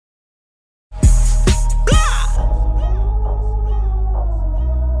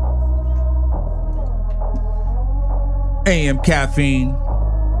AM Caffeine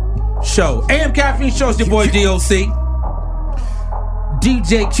Show. AM Caffeine Show is your boy DOC.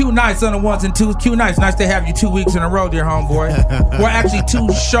 DJ Q Nice on the ones and twos. Q Nice, nice to have you 2 weeks in a row, dear homeboy. Well, actually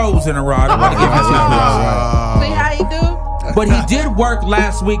 2 shows in a row. I don't want to give you 2 See how you do? But he did work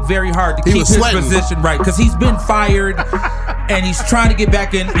last week very hard to keep his position right, because he's been fired and he's trying to get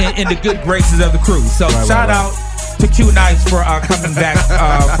back in the good graces of the crew. So shout out to Q Nice for coming back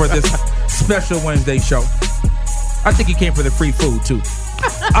for this special Wednesday show. I think he came for the free food too.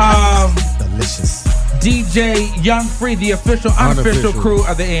 Delicious. DJ Young Free, the official, unofficial crew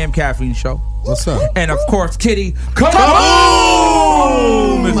of the AM Caffeine Show. What's up? And of course, Kitty Kaboom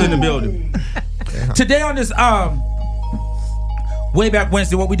is in the building. Today on this Way Back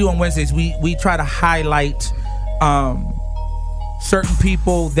Wednesday, what we do on Wednesdays, we try to highlight certain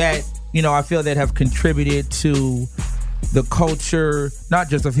people that, you know, I feel that have contributed to the culture, not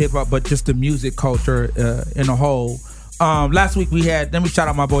just of hip hop, but just the music culture in a whole. Last week we had, let me shout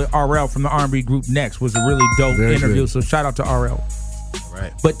out my boy RL from the R&B group Next. Was a really dope interview. Good. So shout out to RL.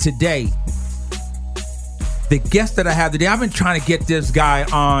 Right. But today, the guest that I have today, I've been trying to get this guy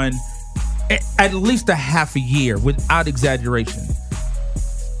on at least a half a year without exaggeration.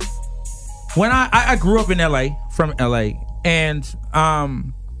 When I grew up in LA, from LA, and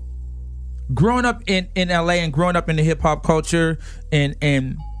growing up in LA and growing up in the hip hop culture,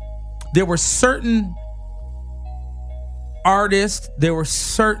 and there were certain artists, there were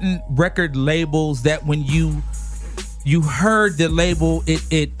certain record labels that when you heard the label,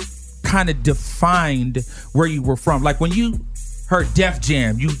 it kind of defined where you were from. Like when you heard Def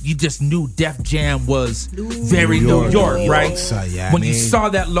Jam, you just knew Def Jam was very New York, right? When you saw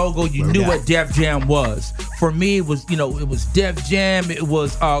that logo, you knew what Def Jam was. For me, it was, it was Def Jam, it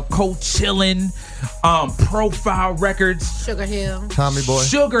was Cold Chillin', Profile Records, Sugar Hill, Tommy Boy,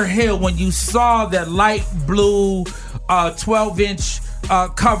 Sugar Hill. When you saw that light blue 12-inch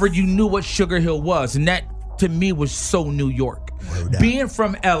cover, you knew what Sugar Hill was, and that to me was so New York. Being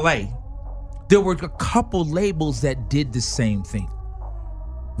from LA, there were a couple labels that did the same thing.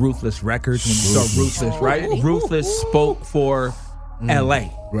 Ruthless Records, when you saw Ruthless, right? Ruthless spoke for LA.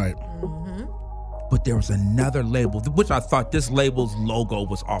 Right. Mm-hmm. But there was another label, which I thought this label's logo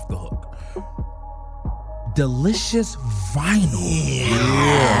was off the hook. Delicious Vinyl.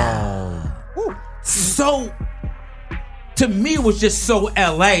 Yeah. So, to me, it was just so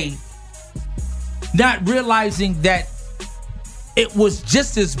LA, not realizing that it was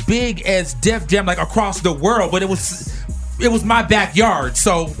just as big as Def Jam, like across the world, but it was my backyard.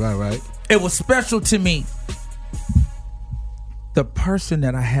 So right. It was special to me. The person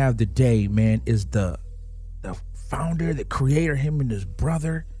that I have today, man, is the founder, the creator, him and his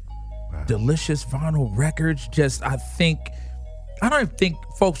brother. Wow. Delicious Vinyl Records. I don't even think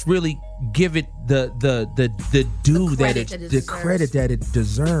folks really give it the due the credit that it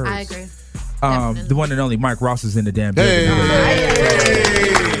deserves. I agree. The one and only Mike Ross is in the damn building. Hey.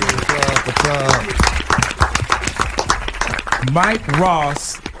 What's up? Mike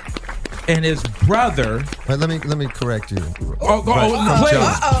Ross and his brother. Wait, let me correct you.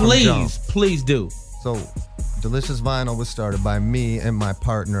 Please do. So, Delicious Vinyl was started by me and my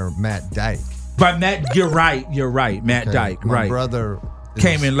partner Matt Dyke. By Matt, you're right, Matt Dyke. My right. brother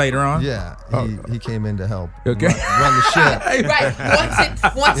came in later on. Yeah, he came in to help. Okay. run the ship. Right.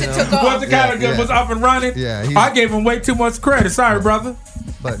 Once it took off. Once it kind of was up and running. Yeah. I gave him way too much credit. Sorry, brother.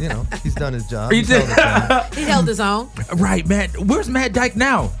 But he's done his job. He did. He held his own. Right, Matt. Where's Matt Dyke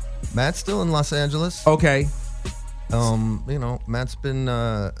now? Matt's still in Los Angeles. Okay. Matt's been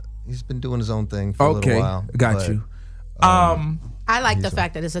he's been doing his own thing for a little while. Got you. I like the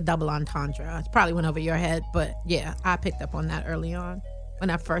fact that it's a double entendre. It probably went over your head, but yeah, I picked up on that early on. When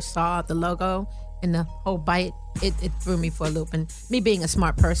I first saw the logo and the whole bite, it threw me for a loop. And me being a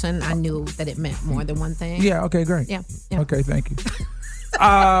smart person, I knew that it meant more than one thing. Yeah, okay, great. Yeah. Okay, thank you.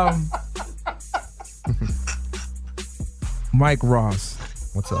 Mike Ross.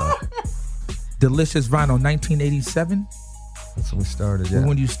 What's up? Delicious Vinyl, 1987? That's when we started, yeah.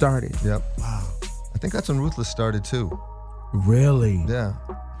 When you started? Yep. Wow. I think that's when Ruthless started, too. Really? Yeah.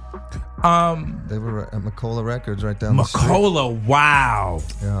 They were at Macola Records right down the street. Macola, wow.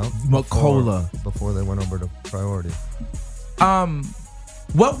 Yeah. Macola. Before they went over to Priority.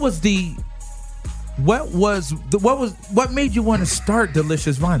 What made you want to start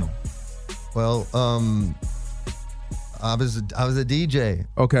Delicious Vinyl? Well, I was a DJ.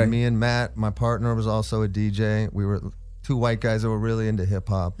 Okay. Me and Matt, my partner, was also a DJ. We were two white guys that were really into hip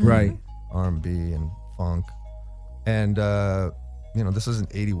hop, right? R&B and funk, and this was in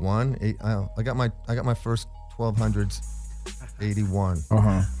 '81. I got my first 1200s, '81.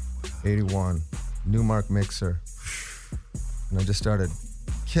 81 Newmark mixer. and I just started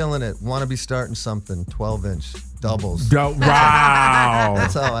killing it. Want to be starting something, 12-inch doubles. Wow.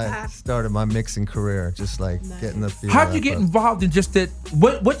 That's how I started my mixing career, just like getting the feel. How'd you get involved in just that?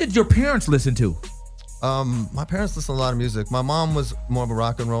 What did your parents listen to? My parents listened to a lot of music. My mom was more of a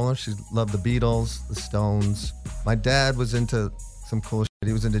rock and roller. She loved the Beatles, the Stones. My dad was into some cool shit.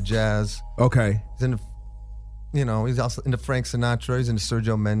 He was into jazz. Okay. He's into, he's also into Frank Sinatra. He's into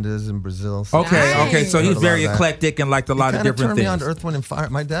Sergio Mendes in Brazil. So okay. So he's very eclectic and liked a lot of different turned things. Me on to Earth, Wind and Fire.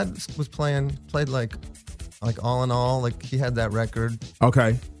 My dad was played like All in All. Like he had that record.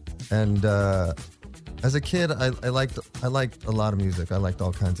 Okay. And as a kid, I liked a lot of music. I liked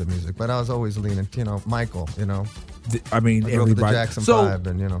all kinds of music, but I was always leaning, Michael. I mean, I grew up with the Jackson 5,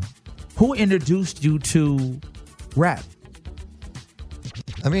 and who introduced you to rap?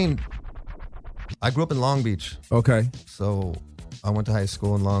 I mean, I grew up in Long Beach. Okay. So I went to high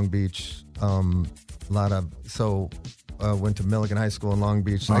school in Long Beach. Went to Milligan High School in Long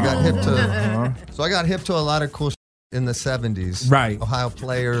Beach. I got hip to. So I got hip to a lot of cool shit in the 70s. Right. Ohio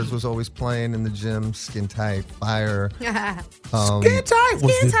Players was always playing in the gym. Skin Tight, Fire. Skin Tight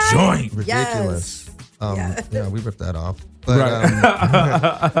was the joint. Ridiculous. Yes. Yeah, we ripped that off.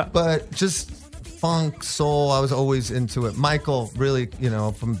 But, but just funk, soul, I was always into it. Michael, really,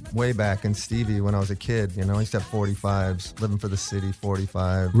 from way back, and Stevie when I was a kid, I used to have 45s, Living for the City,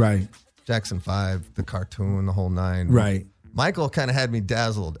 45. Right. Jackson 5, the cartoon, the whole nine. Right. Michael kind of had me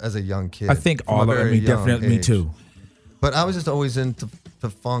dazzled as a young kid. I think all of me, definitely me too. But I was just always into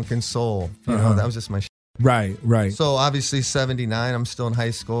funk and soul. That was just my shit. Right. So obviously 79, I'm still in high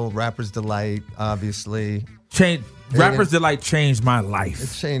school. Rapper's Delight, obviously. Rapper's Delight changed my life.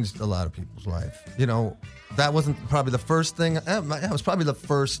 It changed a lot of people's life. That wasn't probably the first thing. It was probably the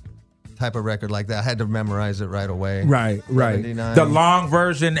first type of record like that. I had to memorize it right away. Right. 79. The long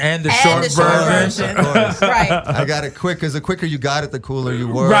version and the short version. Of course. Right. I got it quick because the quicker you got it, the cooler you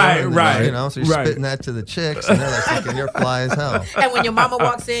were. Right. So you're spitting that to the chicks, and they're like thinking you're fly as hell. And when your mama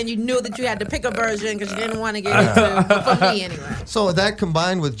walks in, you knew that you had to pick a version because you didn't want to get into. But for me, anyway. So that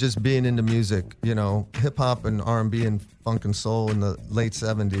combined with just being into music, hip hop and R&B and funk and soul in the late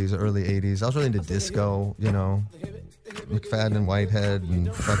 70s, early 80s. I was really into disco, McFadden and Whitehead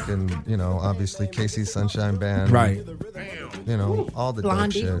and fucking, obviously Casey's Sunshine Band. Right. All the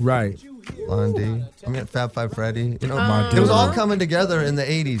Blondie. dope shit. Right. Blondie. Fab Five Freddy. It dude. was all coming together in the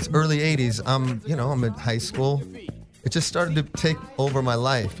 80s, early 80s. I'm in high school. It just started to take over my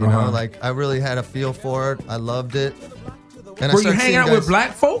life, Like I really had a feel for it. I loved it. And were you hanging out with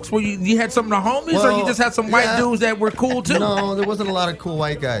black folks? Were you had some of the homies, or you just had some white dudes that were cool too? No, there wasn't a lot of cool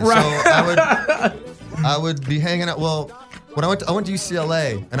white guys. Right. So I would be hanging out. Well, when I went to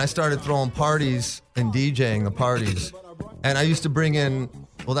UCLA, and I started throwing parties and DJing the parties, and I used to bring in.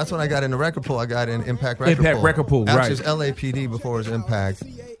 Well, that's when I got into Record Pool. I got in Impact Record Pool. Impact Record Pool, Actually, it was LAPD before it was Impact,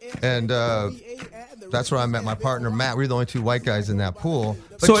 and that's where I met my partner Matt. We were the only two white guys in that pool.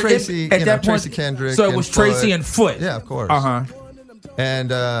 But so Tracy, Tracy Kendrick. So it was Tracy and Foot. Yeah, of course. And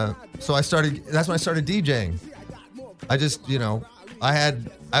so I started. That's when I started DJing. I just,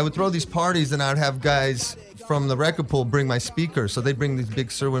 I would throw these parties, and I would have guys from the record pool bring my speakers. So they'd bring these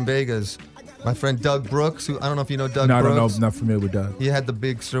big Sir Winnebagoes. My friend Doug Brooks, who I don't know if you know Doug Brooks. No, I don't know. I'm not familiar with Doug. He had the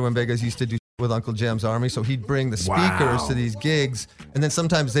big Sir Winnebagoes. He used to do with Uncle Jam's Army. So he'd bring the speakers to these gigs. And then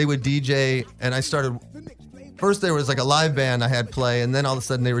sometimes they would DJ. And I started, first there was like a live band I had play. And then all of a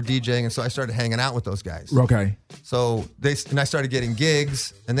sudden they were DJing. And so I started hanging out with those guys. Okay. So I started getting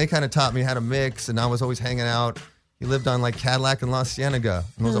gigs. And they kind of taught me how to mix. And I was always hanging out. He lived on like Cadillac and La Cienega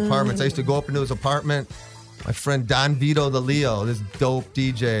in those apartments. I used to go up into his apartment. My friend Don Vito the Leo, this dope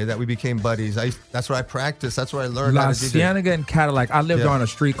DJ that we became buddies. That's where I practiced. That's where I learned how to DJ. La Cienega and Cadillac. I lived on a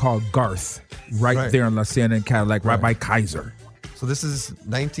street called Garth, right there in La Cienega and Cadillac, right by Kaiser. So this is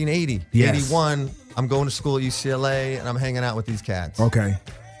 1980. Yes. 81, I'm going to school at UCLA, and I'm hanging out with these cats. Okay.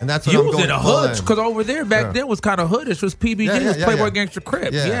 And that's what you I'm was going in the hood, because over there back then was kind of hoodish. It was PBG, was Playboy Gangster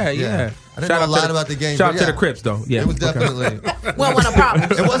Crips. Yeah. I didn't know a lot about the gang. Shout out to the Crips, though. Yeah, it was definitely. Well, one of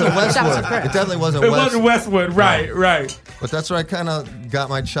problems. It wasn't Westwood. It definitely wasn't. It wasn't Westwood. Right. But that's where I kind of got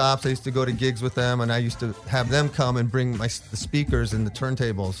my chops. I used to go to gigs with them, and I used to have them come and bring the speakers and the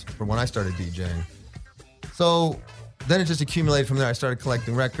turntables for when I started DJing. So then it just accumulated from there. I started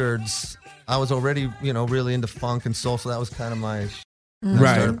collecting records. I was already, really into funk and soul, so that was kind of my. I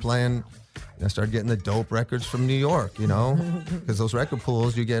started playing. I started getting the dope records from New York, because those record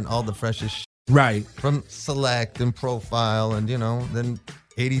pools, you're getting all the freshest shit. Right. From Select and Profile and, then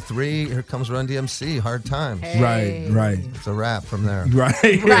 '83, here comes Run DMC, Hard Times. Hey. Right. It's a wrap from there.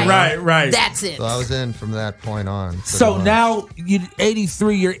 Right. That's it. So I was in from that point on. So now,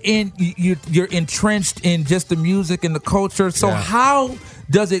 '83, you're entrenched in just the music and the culture. So how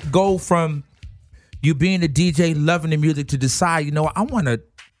does it go from you being a DJ, loving the music, to decide, I want to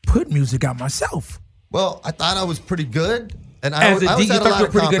put music out myself? Well, I thought I was pretty good. And I thought you were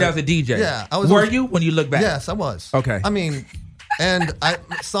pretty good as a DJ. Yeah. Were you when you look back? Yes, I was. Okay. I mean, and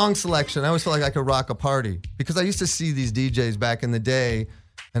song selection, I always felt like I could rock a party because I used to see these DJs back in the day,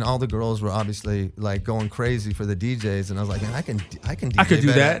 and all the girls were obviously like going crazy for the DJs, and I was like, man, I can DJ I could do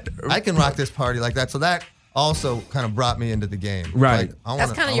better. that. I can rock this party like that. So that also kind of brought me into the game. Right. Like,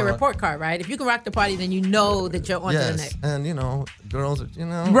 That's kind of your report card, right? If you can rock the party, then you know that you're on to the next. And girls are,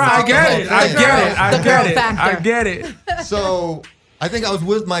 Right, I get it. So I think I was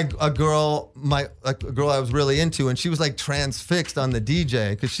with a girl I was really into, and she was like transfixed on the DJ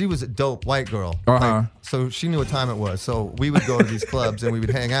because she was a dope white girl. Uh-huh. So she knew what time it was. So we would go to these clubs and we would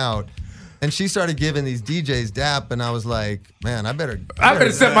hang out. And she started giving these DJs dap, and I was like, man, I better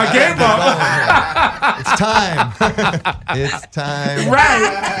set my game up. It's time. It's time.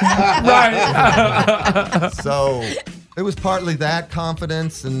 Right. So it was partly that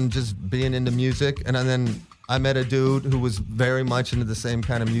confidence and just being into music. And then I met a dude who was very much into the same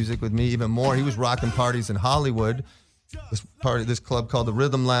kind of music with me, even more. He was rocking parties in Hollywood. This club called the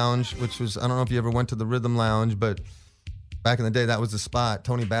Rhythm Lounge, which was, I don't know if you ever went to the Rhythm Lounge, but back in the day, that was the spot.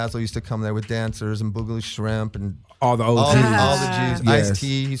 Tony Basil used to come there with dancers and Boogaloo Shrimp and all the OGs. All the G's. Yes. Ice-T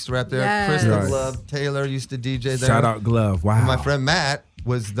used to rap there. Yes. Chris the Right. Glove Taylor used to DJ there. Shout out Glove. Wow. And my friend Matt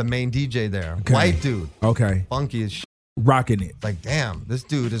was the main DJ there. Okay. White dude. Okay. Funky as shit. Rocking it. Like, damn, this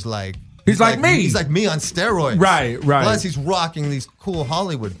dude is like... He's like me. He's like me on steroids. Right. Plus, he's rocking these cool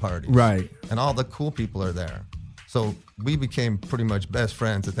Hollywood parties. Right. And all the cool people are there. So we became pretty much best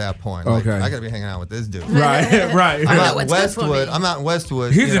friends at that point. Like, Okay. I got to be hanging out with this dude. Right. I'm out in What's good for Westwood. me? I'm out in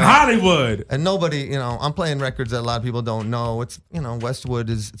Westwood. He's in Hollywood. And nobody, I'm playing records that a lot of people don't know. It's, Westwood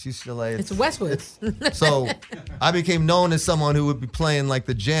it's UCLA. It's Westwood. So I became known as someone who would be playing like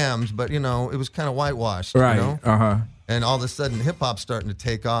the jams, but, it was kind of whitewashed. Right. You know? Uh-huh. And all of a sudden, hip hop's starting to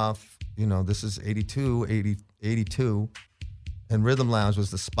take off. This is 82. And Rhythm Lounge was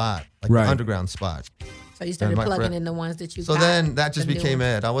the spot, like Right. the underground spot. So you started And my plugging friend- in the ones that you So got. then that just the new became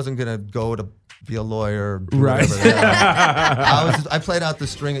ones. it. I wasn't going to go to be a lawyer. Or do Right. whatever. I played out the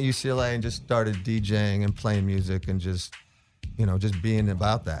string at UCLA and just started DJing and playing music and just being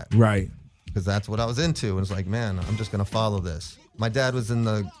about that. Right. Because that's what I was into. And it's like, man, I'm just going to follow this. My dad was in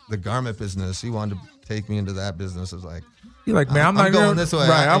the garment business. He wanted to take me into that business. I was like, You're like, man, I'm not going this way.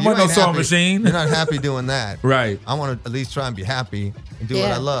 Right. I You want no ain't sewing happy. machine. You're not happy doing that. Right. I want to at least try and be happy and do what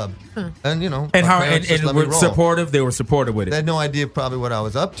Yeah. I love. And And my how parents just let me were roll. supportive? They were supportive with They it. had no idea probably what I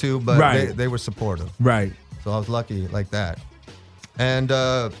was up to, but Right. they were supportive. Right. So I was lucky like that. And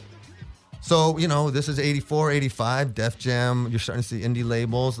so, this is 84, 85, Def Jam. You're starting to see indie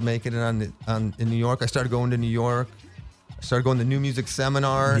labels making it in New York. I started going to New York. I started going to New Music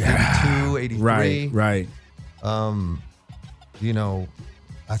Seminar, 82, 83. Right. I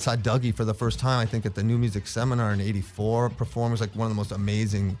saw Dougie for the first time, I think, at the New Music Seminar in 84. Perform was like one of the most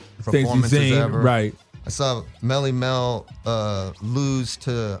amazing Things you've performances seen. ever. Right. I saw Melly Mel lose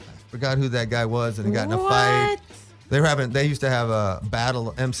to, I forgot who that guy was, and he got in a fight. They used to have a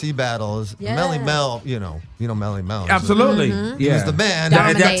battle, MC battles. Yeah. Melly Mel, you know Melly Mel. Absolutely. He Yeah. was the man.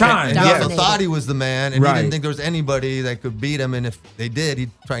 At that time. And he also Dominated. thought he was the man, and Right. he didn't think there was anybody that could beat him. And if they did,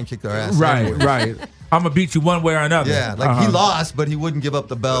 he'd try and kick their ass. Right. anyway. Right. I'm gonna beat you one way or another. Yeah, like he lost, but he wouldn't give up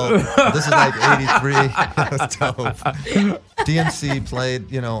the belt. This is like 83. That was dope. DMC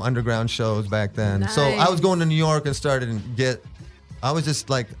played, underground shows back then. So I was Nice. going to New York and started and I was just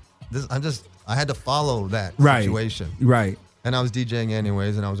like, I had to follow that Right. situation. Right. And I was DJing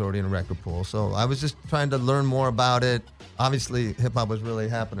anyways, and I was already in a record pool. So I was just trying to learn more about it. Obviously, hip hop was really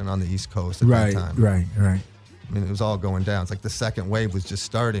happening on the East Coast at Right. that time. Right. Right. I mean, it was all going down. It's like the second wave was just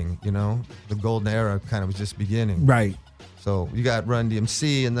starting, The golden era kind of was just beginning. Right. So you got Run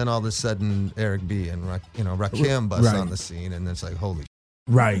DMC, and then all of a sudden Eric B. and Rakim bust Right. on the scene, and it's like, holy.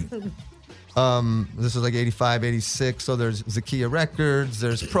 Right. This was like 85, 86. So there's Zakiya Records,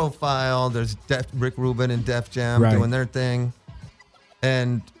 there's Profile, there's Rick Rubin and Def Jam Right. doing their thing.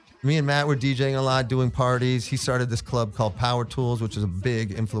 And me and Matt were DJing a lot, doing parties. He started this club called Power Tools, which is a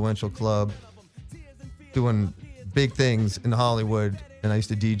big, influential club, doing big things in Hollywood. And I used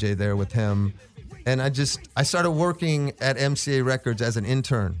to DJ there with him. And I started working at MCA Records as an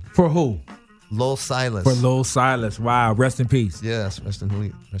intern. For who? Lowell Silas. For Lil Silas. Wow. Rest in peace. Yes, rest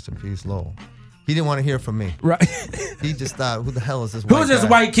in peace, Lowell. he didn't want to hear from me. Right. He just thought, who the hell is this white Who's this guy?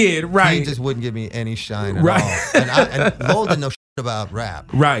 white kid? Right. He just wouldn't give me any shine at Right. all. And Lowell didn't know shit about rap.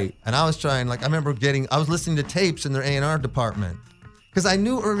 Right. And I was trying, like, I remember I was listening to tapes in their A&R department. Because I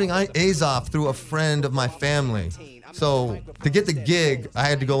knew Irving Azoff through a friend of my family. So to get the gig, I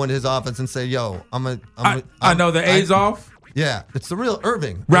had to go into his office and say, yo, I know the Azoff. Yeah, it's the real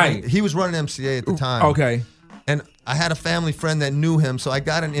Irving. Right. He was running MCA at the time. Okay. And I had a family friend that knew him, so I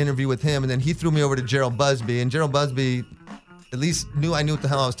got an interview with him, and then he threw me over to Gerald Busby, and Gerald Busby at least knew I knew what the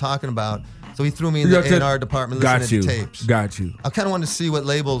hell I was talking about. So he threw me in the A&R department listening to tapes. Got you. I kind of wanted to see what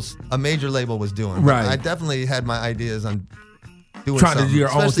a major label was doing. Right. I definitely had my ideas on doing trying something, to do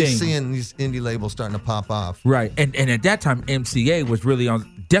your own especially thing. seeing these indie labels starting to pop off. Right. And at that time, MCA was really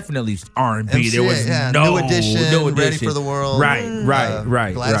on definitely R&B. MCA, there was New Edition, Ready for the World. Right.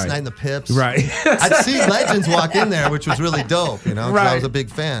 Gladys Knight and the Pips. Right. I'd see legends walk in there, which was really dope, you know, because I was a big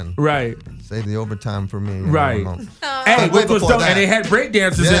fan. Right. Save the overtime for me. Right. Hey, which was dope. And they had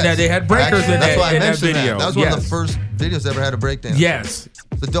breakdancers in that. They had breakers in that's why I that mentioned video. That was one of the first videos ever had a breakdance. Yes.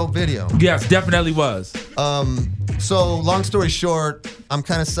 It's a dope video. Yes, definitely was. So long story short, I'm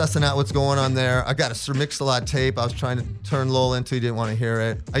kind of sussing out what's going on there. I got a Sir Mix-a-Lot tape I was trying to turn Lowell into. He didn't want to hear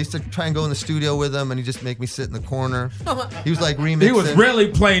it. I used to try and go in the studio with him, and he'd just make me sit in the corner. He was like remixing. He was really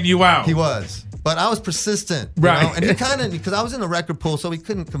playing you out. He was. But I was persistent. Right. You know? And he kind of, because I was in the record pool, so he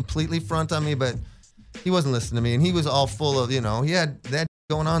couldn't completely front on me, but he wasn't listening to me. And he was all full of, you know, he had that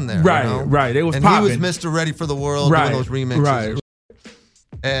going on there. Right, you know? right. It was and popping. he was Mr. Ready for the World doing those remixes. Right.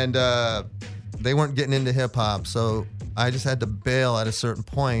 And they weren't getting into hip hop, so I just had to bail at a certain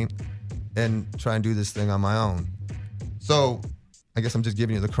point and try and do this thing on my own. So I guess I'm just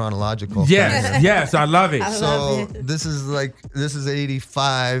giving you the chronological. Yes, yes, I love it. So this is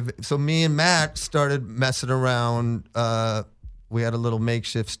 85. So me and Matt started messing around. We had a little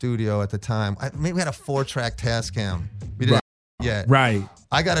makeshift studio at the time. Maybe we had a 4-track Tascam. We didn't have it yet. Right.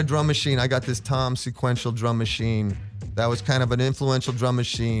 I got a drum machine. I got this Tom sequential drum machine that was kind of an influential drum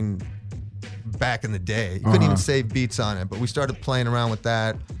machine back in the day. You couldn't even save beats on it, but we started playing around with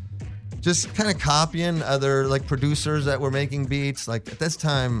that. Just kind of copying other like producers that were making beats. Like at this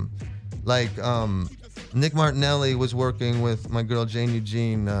time, like Nick Martinelli was working with my girl Jane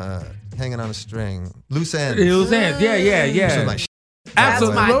Eugene, hanging on a string. Loose Ends. Loose Ends. Yeah. This was my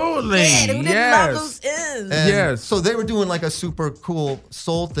Absolutely. Who didn't love Loose Ends? Yes. So they were doing like a super cool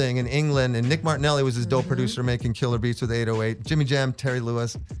soul thing in England, and Nick Martinelli was this dope producer making killer beats with 808. Jimmy Jam, Terry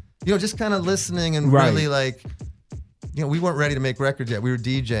Lewis. You know, just kind of listening and really like, you know, we weren't ready to make records yet. We were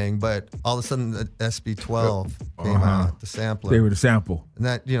DJing, but all of a sudden the SB12 came out, the sampler. They were the sample. And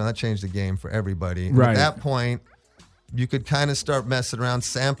that, you know, that changed the game for everybody. Right. And at that point, you could kind of start messing around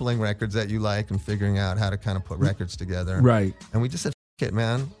sampling records that you like and figuring out how to kind of put records together. Right. And we just said, F it,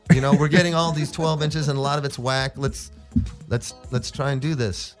 man. You know, we're getting all these 12 inches and a lot of it's whack. Let's try and do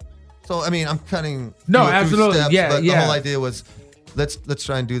this. So, I mean, I'm cutting No, through absolutely. steps, Yeah, but yeah. the whole idea was let's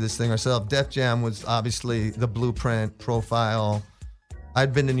try and do this thing ourselves. Def Jam was obviously the blueprint profile.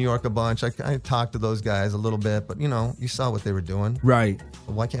 I'd been to New York a bunch. I talked to those guys a little bit, but you know, you saw what they were doing. Right.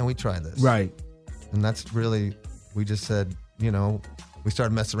 So why can't we try this? Right. And that's really, we just said, you know, we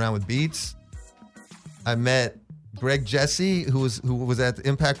started messing around with beats. I met Greg Jesse, who was at the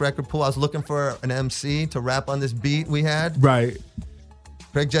Impact Record Pool. I was looking for an MC to rap on this beat we had. Right.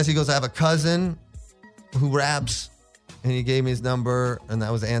 Greg Jesse goes, I have a cousin who raps. And he gave me his number, and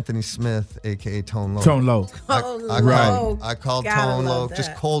that was Anthony Smith, a.k.a. Tone Loc. Tone Loc. I called Tone Loc, that.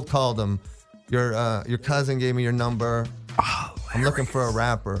 just cold called him. Your cousin gave me your number. I'm looking for a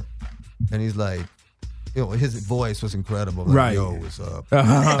rapper. And he's like, you know, his voice was incredible. Like, Right. Yo, what's up?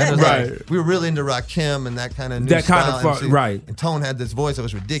 Uh-huh. And it was Right. like, we were really into Rakim and that kind of new That kind style of MC. right. And Tone had this voice that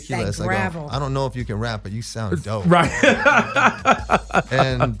was ridiculous. That I go, gravel. I don't know if you can rap, but you sound dope. Right.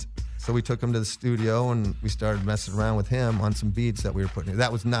 And so we took him to the studio and we started messing around with him on some beats that we were putting.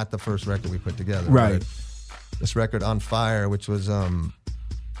 That was not the first record we put together. Right. But this record On Fire, which was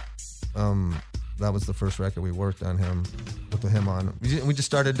that was the first record we worked on with him on. We just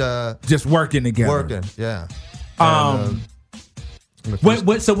started Just working together. working, yeah. And,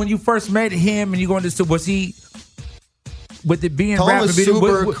 So when you first met him and you going to, was he, with it being Tone rap, was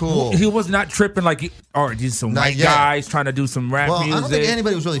super cool. He was not tripping like, or just some Not white yet. guys trying to do some rap well, music. I don't think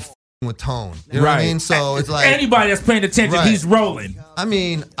anybody was really f***ing with Tone. You know what I mean? So it's like anybody that's paying attention, Right. he's rolling. I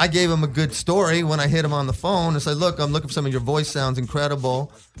mean, I gave him a good story when I hit him on the phone and said, look, I'm looking for something. Your voice sounds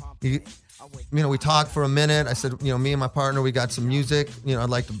incredible. We talked for a minute. I said, you know, me and my partner, we got some music. You know, I'd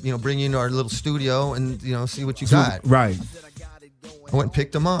like to, you know, bring you into our little studio and, you know, see what you got. Right. I went and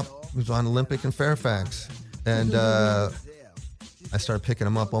picked him up. He was on Olympic in Fairfax. And I started picking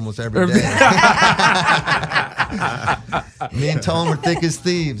them up almost every day. Me and Tone were thick as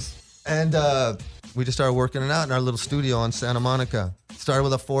thieves. And we just started working it out in our little studio on Santa Monica. Started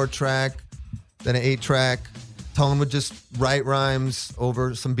with a 4-track, then an 8-track. Tone would just write rhymes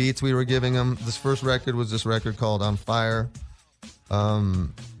over some beats we were giving him. This first record was this record called On Fire.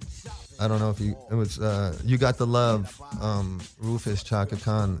 I don't know if it was You Got the Love, Rufus Chaka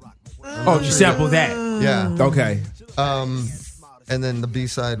Khan. Oh, you sampled that? Yeah. Okay. And then the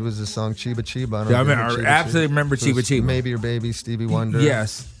B-side was the song Chiba Chiba. I absolutely remember Chiba Chiba. Maybe Your Baby, Stevie Wonder.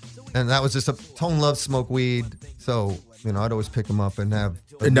 Yes. And that was just Tone loved smoke weed, so I'd always pick him up and have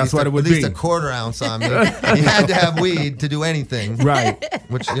and that's what it would be. At least a quarter ounce on me. He had to have weed to do anything, right?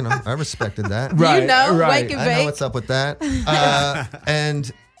 Which I respected that, right? Right. Wake and I bake. know what's up with that.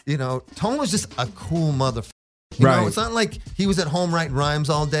 And Tone was just a cool motherfucker. Right. It's not like he was at home writing rhymes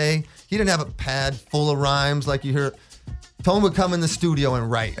all day. He didn't have a pad full of rhymes like you hear. Tone would come in the studio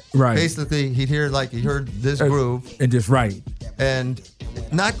and write. Right. Basically, he heard this groove and just write. And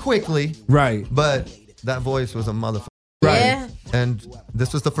not quickly. Right. But that voice was a motherfucker. Right. Yeah. And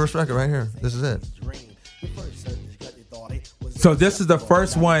this was the first record right here. This is it. So this is the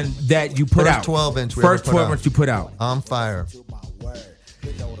first one that you put out. 12-inch. First 12-inch you put out. On Fire.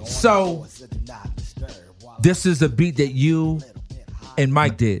 So this is a beat that you and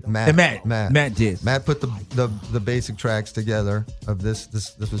Mike did. Matt did. Matt put the basic tracks together of this.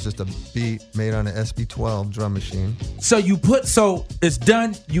 This was just a beat made on an SB12 drum machine. So it's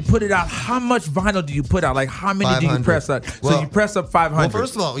done. You put it out. How much vinyl do you put out? Like how many do you press up? So you press up 500. Well,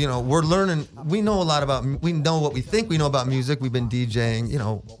 first of all, we're learning. We know a lot about. We know what we think we know about music. We've been DJing.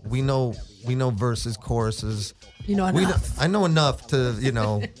 We know verses, choruses. Enough. I know enough to.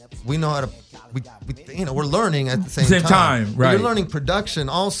 We know how to. We're learning at the same time. Right. You're learning production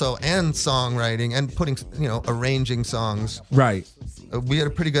also and songwriting and putting, arranging songs. Right. We had a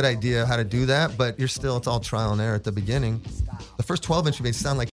pretty good idea how to do that, but it's all trial and error at the beginning. The first 12-inch we made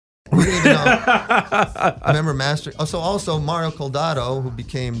sound like we didn't even know. I remember mastering. Also Mario Coldato, who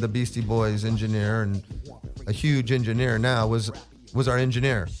became the Beastie Boys engineer and a huge engineer now, was our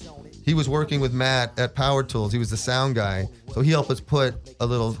engineer. He was working with Matt at Power Tools. He was the sound guy. So he helped us put a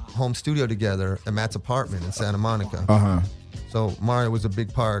little home studio together at Matt's apartment in Santa Monica. Uh-huh. So Mario was a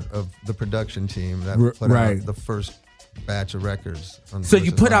big part of the production team that put out the first batch of records. So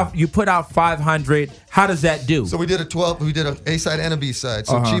you put out 500. How does that do? So we did a A-side and a B-side.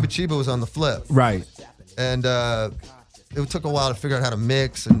 So Chiba Chiba was on the flip. Right. And it took a while to figure out how to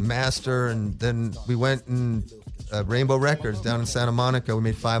mix and master, and then we went and Rainbow Records down in Santa Monica. We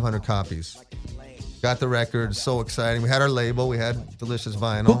made 500 copies. Got the records. So exciting. We had our label. We had Delicious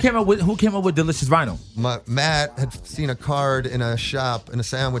Vinyl. Who came up with Delicious Vinyl? Matt had seen a card in a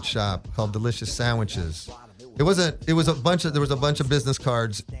sandwich shop called Delicious Sandwiches. There was a bunch of business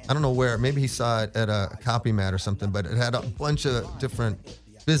cards. I don't know where. Maybe he saw it at a Copy Mat or something, but it had a bunch of different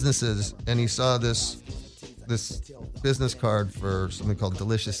businesses, and he saw this business card for something called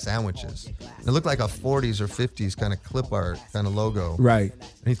Delicious Sandwiches. And it looked like a 40s or 50s kind of clip art kind of logo. Right.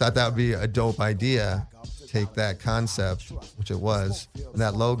 And he thought that would be a dope idea. Take that concept, which it was, and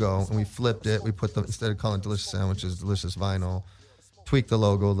that logo, and we flipped it. We put instead of calling it Delicious Sandwiches, Delicious Vinyl. Tweaked the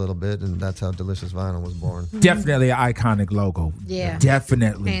logo a little bit, and that's how Delicious Vinyl was born. Definitely an iconic logo. Yeah.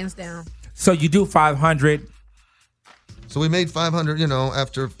 Definitely. Hands down. So you do 500. So we made 500,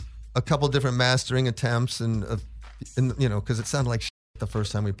 after a couple different mastering attempts, and because it sounded like shit the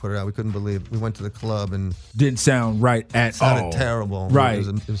first time we put it out. We couldn't believe it. We went to the club and didn't sound right at all. Sounded terrible. Right.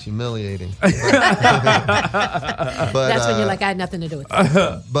 It was humiliating. But that's when you're like, I had nothing to do with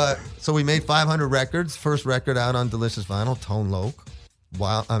it. But so we made 500 records. First record out on Delicious Vinyl, Tone Loc,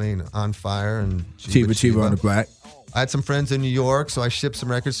 On Fire, and Chiba on the Black. I had some friends in New York, so I shipped some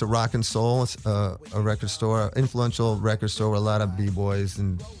records to Rock and Soul, a record store, influential record store where a lot of b-boys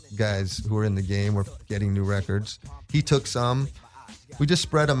and guys who were in the game were getting new records. He took some. We just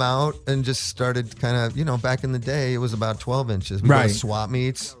spread them out and just started kind of, back in the day, it was about 12 inches. We go to swap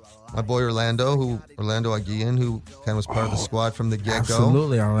meets. My boy Orlando Aguian, who kind of was part of the squad from the get-go.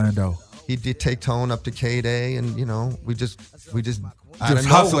 Absolutely, Orlando. He'd take Tone up to K-Day, and, we just out of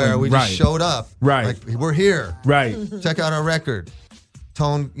hustling. nowhere, we just showed up. Right. Like, we're here. Right. Check out our record.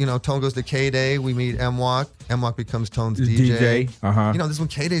 Tone goes to K-Day. We meet M-Walk. M-Walk becomes Tone's DJ. Uh-huh. This is when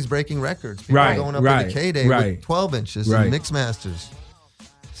K-Day's breaking records. People are going up into K-Day with 12 inches and mix masters.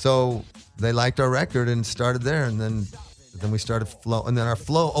 So they liked our record and started there, and then we started flow. And then our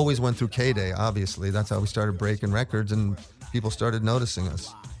flow always went through K-Day, obviously. That's how we started breaking records, and people started noticing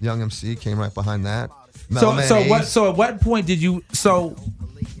us. Young MC came right behind that. So at what point did you? So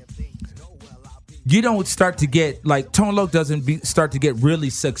you don't start to get like Tone Loc doesn't start to get really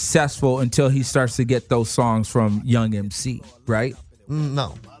successful until he starts to get those songs from Young MC, right?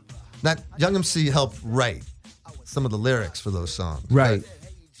 No, not Young MC helped write some of the lyrics for those songs, right?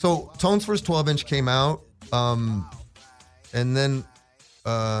 So Tone's first 12-inch came out, and then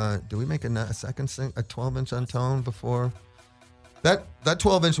did we make a second 12-inch on Tone before? That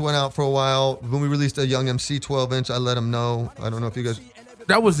 12-inch went out for a while. When we released a Young MC 12-inch, I let him know. I don't know if you guys.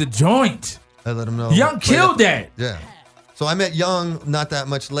 That was the joint. I let him know. Young killed that. Yeah. So I met Young not that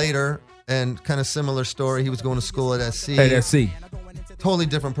much later, and kind of similar story. He was going to school at SC. At SC. Totally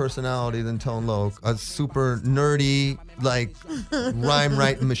different personality than Tone Loc. A super nerdy, like rhyme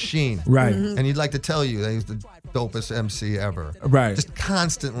writing machine. Right. And he'd like to tell you that he's the dopest MC ever. Right. Just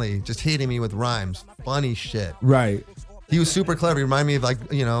constantly, just hitting me with rhymes, funny shit. Right. He was super clever. He reminded me of like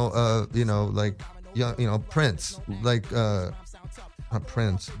Prince, like not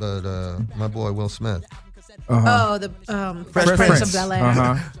Prince, but my boy Will Smith. Oh, the Fresh Prince of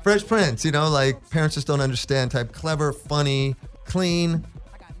Bel-Air. Fresh Prince, like parents just don't understand type. Clever, funny, clean,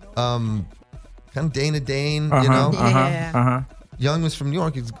 kind of Dana Dane, Young was from New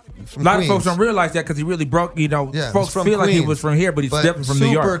York. He's from a lot Queens. of folks don't realize that because he really broke, folks feel like he was from here, but he's definitely from New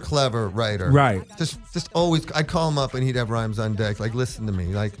York. Super clever writer. Right. Just always, I'd call him up and he'd have rhymes on deck, like, listen to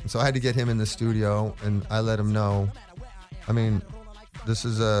me. So I had to get him in the studio and I let him know. I mean, this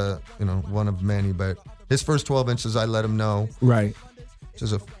is one of many, but his first 12 inches, I let him know. Right. Which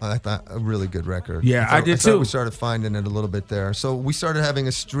is I thought a really good record. Yeah, I did too. We started finding it a little bit there. So we started having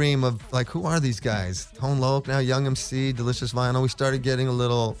a stream of like, who are these guys? Tone Loc, now Young MC, Delicious Vinyl. We started getting a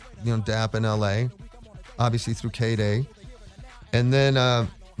little, dap in LA, obviously through K-Day. And then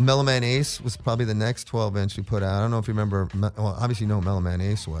Mellow Man Ace was probably the next 12-inch we put out. I don't know if you remember, obviously you know who Mellow Man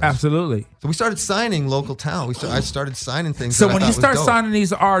Ace was. Absolutely. So we started signing local talent. I started signing things. So when you start signing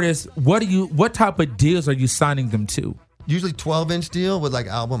these artists, what type of deals are you signing them to? Usually 12-inch deal with like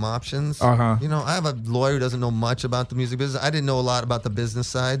album options. Uh-huh. I have a lawyer who doesn't know much about the music business. I didn't know a lot about the business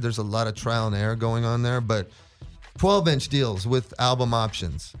side. There's a lot of trial and error going on there, but 12-inch deals with album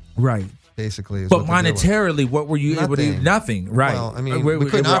options. Right. Basically. But monetarily, what were you able to do? Nothing. Right. Well, I mean, we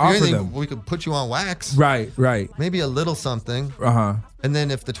couldn't offer you anything. We could put you on wax. Right. Maybe a little something. Uh-huh. And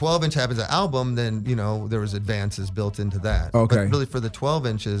then if the 12-inch happens an album, then, there was advances built into that. Okay. But really for the 12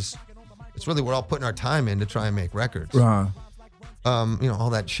 inches, it's really we're all putting our time in to try and make records. Uh-huh. All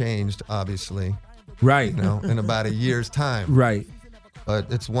that changed, obviously. Right. In about a year's time. Right.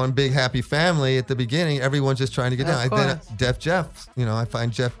 But it's one big happy family at the beginning. Everyone's just trying to get down. Then Def Jeff, I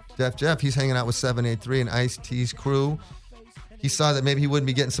find Def Jeff, he's hanging out with 783 and Ice-T's crew. He saw that maybe he wouldn't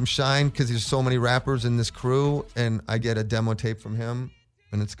be getting some shine because there's so many rappers in this crew. And I get a demo tape from him,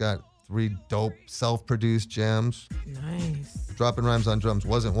 and it's got 3 dope self-produced jams. Nice. Dropping Rhymes on Drums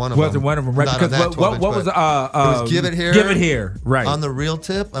wasn't one of them. Wasn't one of them, right? Because what was it was Give It Here? Give It Here, right. On the Real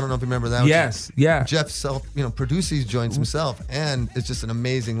Tip. I don't know if you remember that. Yes, yeah. Jeff produced these joints himself, and it's just an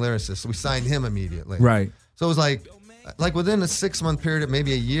amazing lyricist. So we signed him immediately. Right. So it was like within a 6-month period,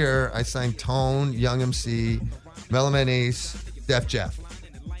 maybe a year, I signed Tone, Young MC, Mellow Man Ace, Def Jeff.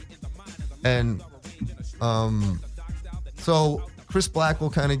 And so Chris Blackwell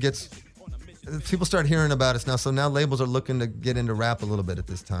kind of gets... People start hearing about us now, so now labels are looking to get into rap a little bit at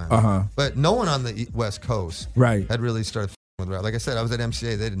this time. Uh-huh. But no one on the West Coast had really started with rap. Like I said, I was at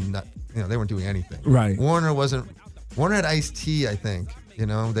MCA. They did not, they weren't doing anything. Right. Warner had Ice-T, I think.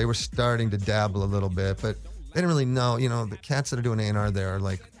 They were starting to dabble a little bit, but they didn't really know. The cats that are doing A&R there are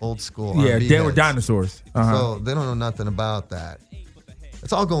like old school Yeah, R&B they heads. were dinosaurs. Uh-huh. So they don't know nothing about that.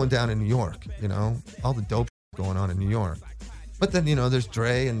 It's all going down in New York, all the dope going on in New York. But then, there's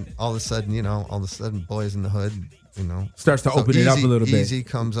Dre, and all of a sudden, Boys in the Hood, starts to open it up a little bit. Easy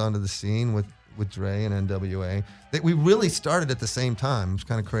comes onto the scene with Dre and NWA. We really started at the same time. It's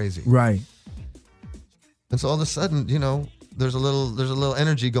kind of crazy. Right. And so all of a sudden, there's a little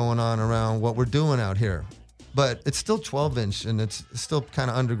energy going on around what we're doing out here. But it's still 12-inch, and it's still kind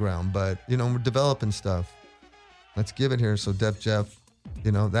of underground. But, we're developing stuff. Let's give it here. So Def Jeff,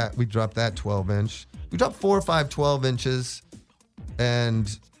 that we dropped that 12-inch. We dropped 4 or 5 12-inches.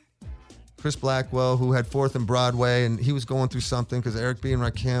 And Chris Blackwell, who had 4th and Broadway, and he was going through something because Eric B. and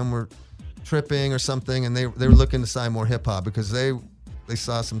Rakim were tripping or something, and they were looking to sign more hip-hop because they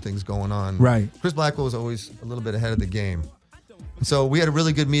saw some things going on. Right. Chris Blackwell was always a little bit ahead of the game. So we had a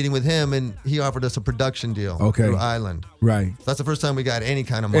really good meeting with him, and he offered us a production deal through Island. Right. So that's the first time we got any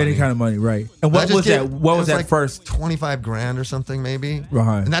kind of money. Any kind of money, right. And what was that? What was that like first? $25,000 or something, maybe.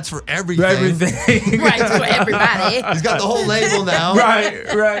 Right. And that's for everything. Right, for everybody. He's got the whole label now.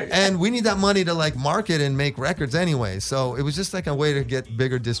 Right. And we need that money to market and make records anyway. So it was just like a way to get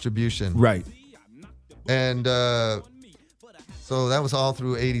bigger distribution. Right. And so that was all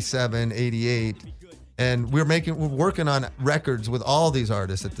through 87, 88. And we're working on records with all these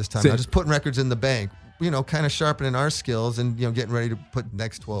artists at this time. I was just putting records in the bank, kind of sharpening our skills and, getting ready to put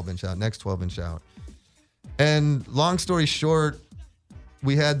next 12-inch out. And long story short,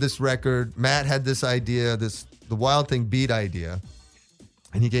 we had this record. Matt had this idea, the Wild Thing beat idea.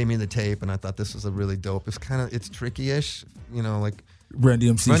 And he gave me the tape, and I thought this was a really dope. It's tricky-ish, like Run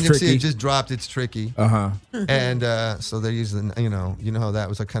DMC's DMC Tricky. just dropped It's Tricky. And so they're using, you know how that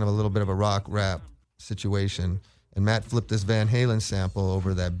was a kind of a little bit of a rock rap situation. And Matt flipped this Van Halen sample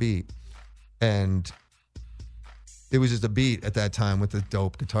over that beat. And it was just a beat at that time with a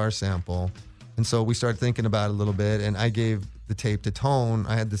dope guitar sample. And so we started thinking about it a little bit, and I gave the tape to Tone.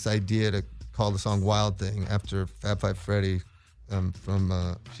 I had this idea to call the song Wild Thing after Fab Five Freddy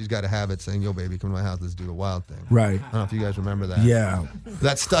from She's Got a Habit saying, "Yo, baby, come to my house, let's do the Wild Thing." Right. I don't know if you guys remember that. Yeah.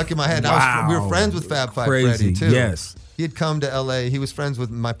 That stuck in my head. Wow. We were friends with Fab Five Crazy. Freddy, too. Yes. He had come to L.A. He was friends with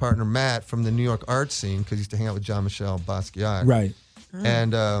my partner, Matt, from the New York art scene because he used to hang out with Jean-Michel Basquiat. Right.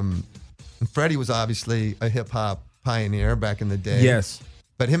 And Freddie was obviously a hip-hop pioneer back in the day. Yes.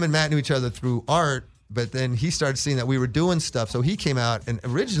 But him and Matt knew each other through art, but then he started seeing that we were doing stuff. So he came out, and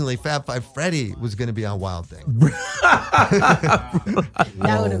originally Fab Five Freddy was going to be on Wild Thing.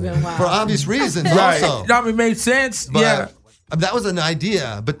 That would have been wild. For obvious reasons Right. also. No, it made sense. But Yeah. that was an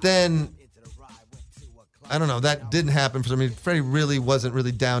idea. But then, I don't know, that didn't happen for me. Freddie really wasn't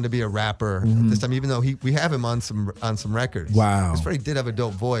really down to be a rapper at this time, even though we have him on some records. Wow. Because Freddie did have a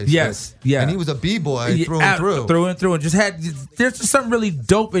dope voice. Yes, yeah. And he was a B-boy through and through. Through and through. And just there's just something really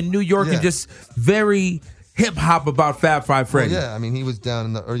dope in New York and just very hip-hop about Fab Five Freddy. Well, yeah, I mean, he was down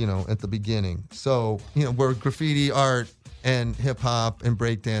in the, at the beginning. So, where graffiti art and hip-hop and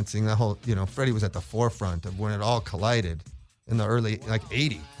breakdancing, that whole, Freddie was at the forefront of when it all collided in the early,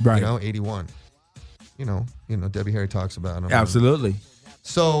 80, Right. 81. Debbie Harry talks about him. Absolutely.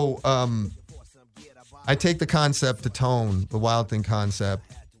 So I take the concept to Tone, the Wild Thing concept,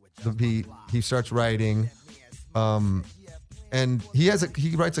 the beat. He starts writing, and he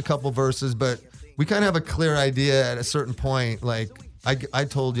writes a couple verses, but we kind of have a clear idea at a certain point. Like I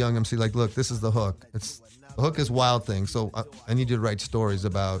told Young MC, look, this is the hook. The hook is Wild Thing. So I need you to write stories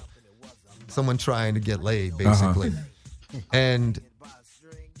about someone trying to get laid, basically, and.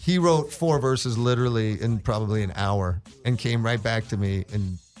 He wrote 4 verses literally in probably an hour and came right back to me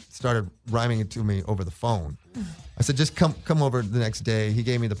and started rhyming it to me over the phone. I said, just come over the next day. He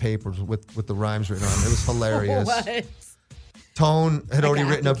gave me the papers with the rhymes written on it. It was hilarious. What? Tone had already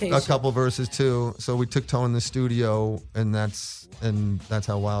written a couple verses too, so we took Tone in the studio, and that's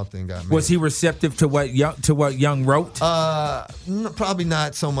how Wild Thing got made. Was he receptive to what Young wrote? Probably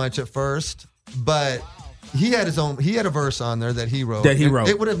not so much at first, but he had a verse on there that he wrote.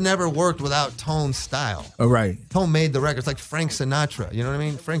 It would have never worked without Tone's style. Oh, right. Tone made the record. It's like Frank Sinatra. You know what I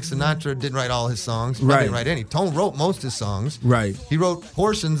mean? Frank Sinatra didn't write all his songs. Right. Didn't write any. Tone wrote most of his songs. Right. He wrote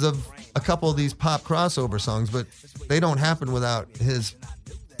portions of a couple of these pop crossover songs, but they don't happen without his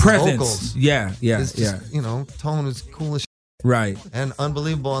presence. vocals. Yeah. Tone is cool as shit Right. and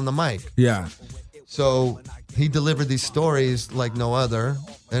unbelievable on the mic. Yeah. So he delivered these stories like no other,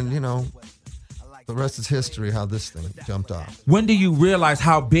 and the rest is history, how this thing jumped off. When do you realize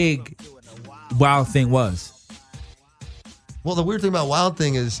how big Wild Thing was? Well, the weird thing about Wild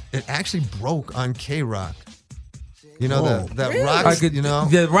Thing is it actually broke on K-Rock. That Really? rock,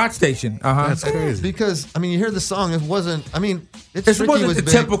 The rock station. That's crazy. Because, you hear the song, it wasn't, It Tricky wasn't was the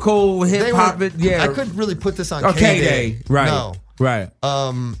big. typical hip-hop. I couldn't really put this on K-Day. Right. No. Right.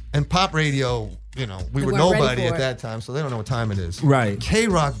 And pop radio, we were weren't ready nobody for at it. that time, so they don't know what time it is. Right.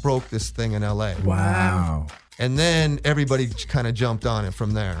 K-Rock broke this thing in L.A. Wow. And then everybody kind of jumped on it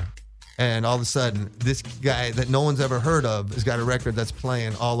from there. And all of a sudden, this guy that no one's ever heard of has got a record that's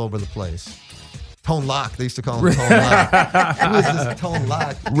playing all over the place. Tone Lock. They used to call him Tone Lock. Who is this Tone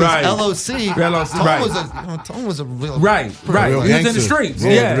Lock? Right. LOC. Tone was a real... Right. Real He was in the gangster. streets.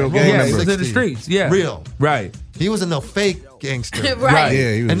 Yeah, real gang He member. was in the streets. Yeah. Real. Right. He wasn't no fake gangster. Right.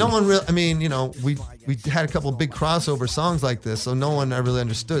 Yeah, he was, And no one really... we had a couple of big crossover songs like this, so no one ever really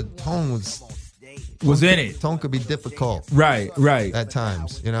understood. Tone Was in it. Tone could be difficult Right. at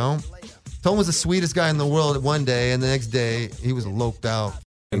times, Tone was the sweetest guy in the world one day, and the next day he was a loped out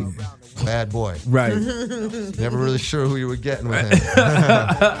bad boy. Right. Never really sure who you were getting with him.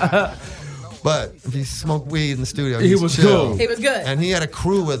 But if he smoked weed in the studio, He was chill. cool. He was good. And he had a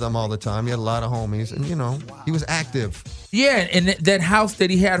crew with him all the time. He had a lot of homies, and he was active. Yeah, and that house that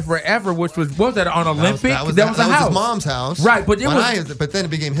he had forever, which was that on Olympic? That was a house. his mom's house, Right, but but then it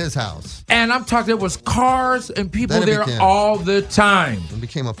became his house. And I'm talking, there was cars and people Then it there became- all the time. It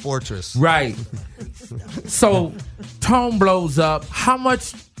became a fortress. Right. So Tone blows up. How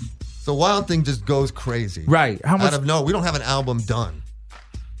much? So Wild Thing just goes crazy. Right. How much? Out of no, we don't have an album done.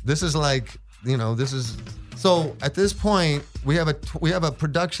 This is like, this is. So at this point, we have a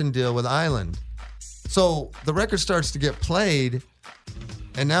production deal with Island. So the record starts to get played,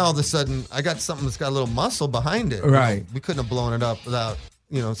 and now all of a sudden, I got something that's got a little muscle behind it. Right. We couldn't have blown it up without,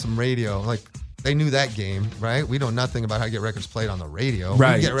 some radio. Like, they knew that game, right? We know nothing about how to get records played on the radio. Right.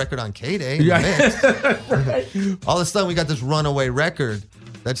 We can get a record on K-Day. Yeah. Right. All of a sudden, we got this runaway record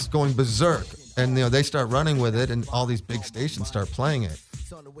that's going berserk. And, they start running with it, and all these big stations start playing it.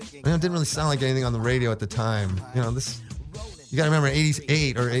 It didn't really sound like anything on the radio at the time. You got to remember,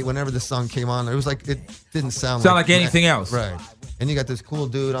 88 or 8, whenever this song came on, it was like, it didn't sound like anything else. Right. And you got this cool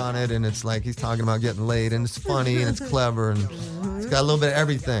dude on it, and it's like he's talking about getting laid, and it's funny, and it's clever, and it's got a little bit of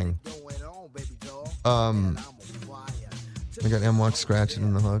everything. We got M-Walk scratching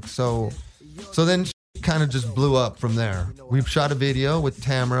in the hook. So then kind of just blew up from there. We shot a video with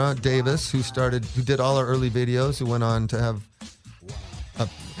Tamara Davis, who did all our early videos, who went on to have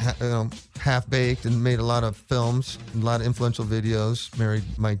Half Baked and made a lot of films, a lot of influential videos. Married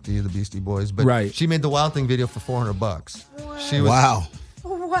Mike D, the Beastie Boys, but she made the Wild Thing video for $400. Wow.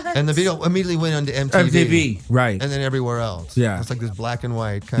 What? And the video immediately went onto MTV, right, and then everywhere else. Yeah, it's like this black and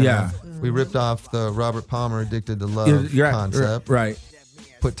white kind of. We ripped off the Robert Palmer "Addicted to Love" concept, right?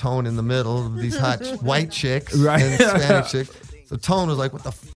 Put Tone in the middle of these hot white chicks right. and Hispanic chicks. So Tone was like, "What the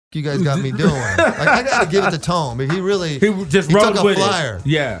f you guys got me doing?" Like, I gotta give it to Tone, but he just took a with flyer. It.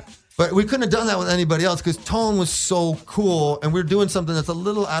 Yeah. But we couldn't have done that with anybody else because Tone was so cool, and we were doing something that's a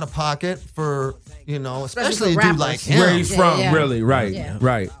little out of pocket for, especially a dude like him. Where he's from, really, right,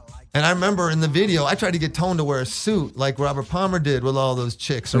 right. And I remember in the video, I tried to get Tone to wear a suit like Robert Palmer did with all those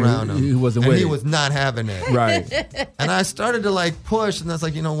chicks around him. He wasn't with it. He was not having it. Right. And I started to push, and I was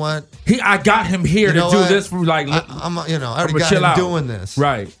like, you know what? I got him here to do this from I already got him doing this.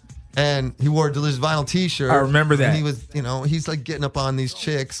 Right. And he wore a Delicious Vinyl t-shirt. I remember that. And he was, he's like getting up on these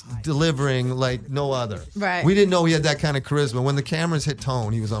chicks, delivering like no other. Right. We didn't know he had that kind of charisma. When the cameras hit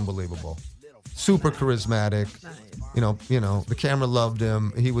Tone, he was unbelievable. Super charismatic. Nice. The camera loved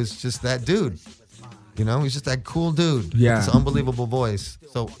him. He was just that dude. He's just that cool dude. Yeah. With this unbelievable voice.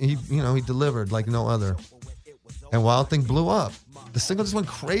 So he delivered like no other. And Wild Thing blew up. The single just went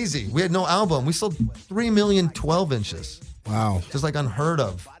crazy. We had no album. We sold 3 million 12 inches. Wow. Just like unheard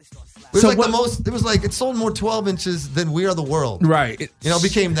of. It was like it sold more 12 inches than We Are the World. Right. It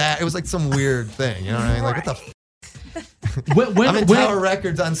became that. It was like some weird thing. You know what I mean? Like, what the f? I'm in Tower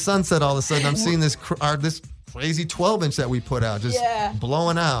Records on Sunset all of a sudden. I'm seeing this crazy 12-inch that we put out just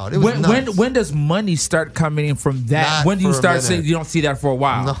blowing out. It was nuts. When does money start coming in from that? Not when do you for a start seeing? minute. You don't see that for a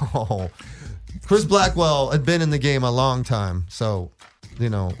while. No. Chris Blackwell had been in the game a long time, so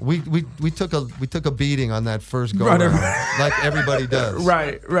we took a beating on that first go around, like everybody does.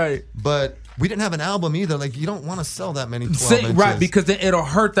 Right. But we didn't have an album either. Like, you don't want to sell that many 12 inches. Right, because then it'll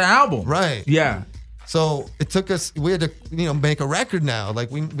hurt the album. Right. Yeah. So it took us. We had to make a record now.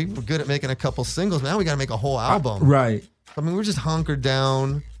 Like, we were good at making a couple singles. Now we got to make a whole album. Right. I mean, we're just hunkered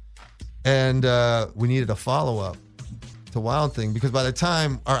down, and we needed a follow up to Wild Thing, because by the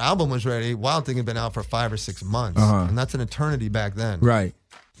time our album was ready, Wild Thing had been out for 5 or 6 months, and that's an eternity back then. Right.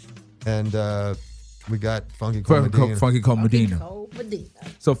 And we got Funky Cold Medina. Funky Cold Medina.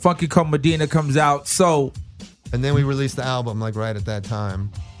 So Funky Cold Medina comes out. And then we released the album like right at that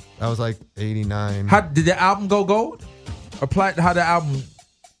time. That was like 89. How did the album go gold? Or how the album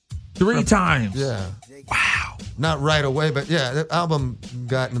 3 times? Yeah. Wow. Not right away, but yeah, the album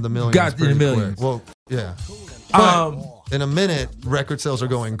got into the millions. Got into the millions. Quick. Well, yeah. But in a minute, record sales are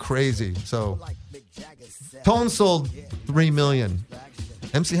going crazy. So Tone sold 3 million.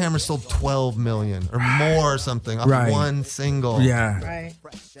 MC Hammer sold 12 million or more or something off one single. Yeah. Right.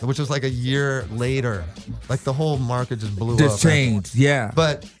 Which was like a year later. Like, the whole market just blew up. Just changed, yeah.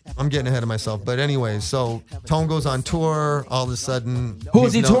 But I'm getting ahead of myself. But anyways, so Tone goes on tour. All of a sudden, who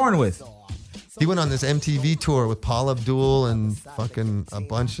was he touring with? He went on this MTV tour with Paul Abdul and fucking a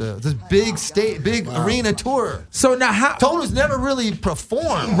bunch of this big arena tour. So now how Tone was never really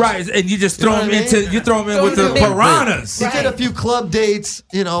performed. Right, and you just throw him with the piranhas. He did a few club dates,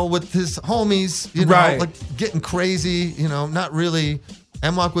 with his homies, like getting crazy, not really.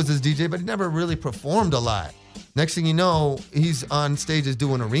 M-Walk was his DJ, but he never really performed a lot. Next thing you know, he's on stages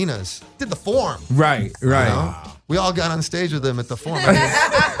doing arenas. Did the Forum. Right. We all got on stage with him at the Forum.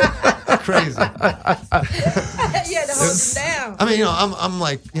 Crazy. Yeah, to hold him down. I mean, I'm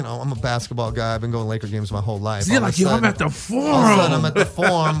like, I'm a basketball guy. I've been going Laker games my whole life. So you're like, I'm at the Forum. All of a sudden, I'm at the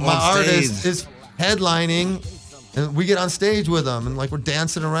Forum. My artist is headlining, and we get on stage with him, and like we're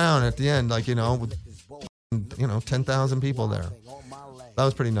dancing around at the end, like with 10,000 people there. That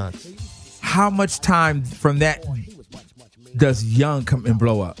was pretty nuts. How much time from that does Young come and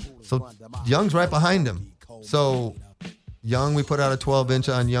blow up? So Young's right behind him. So Young, we put out a 12-inch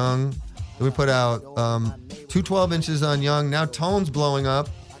on Young. Then we put out 2 12-inches on Young. Now Tone's blowing up,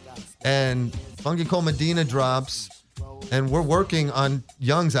 and Funky Cole Medina drops, and we're working on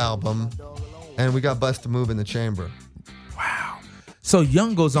Young's album, and we got Bust a Move in the chamber. Wow. So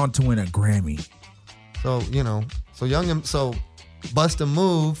Young goes on to win a Grammy. So Bust a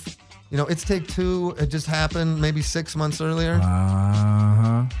Move, it's Take Two. It just happened maybe 6 months earlier.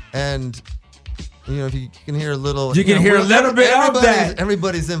 Uh-huh. And if you can hear a little... You can hear a little bit of that.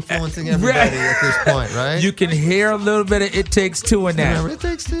 Everybody's influencing everybody at this point, right? You can hear a little bit of It Takes Two in that. It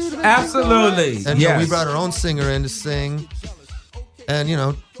Takes Two. Absolutely. And yes. we brought our own singer in to sing. And,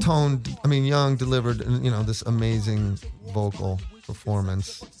 Young delivered, this amazing vocal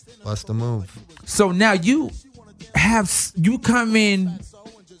performance. Bust a Move. So now you come in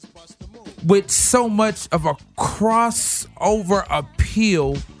with so much of a crossover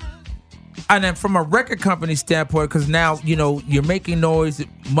appeal. And then from a record company standpoint, because now, you're making noise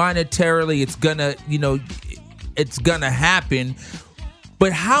monetarily, it's gonna happen.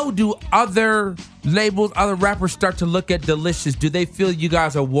 But how do other labels, other rappers start to look at Delicious? Do they feel you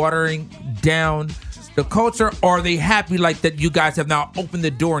guys are watering down the culture, or are they happy like that you guys have now opened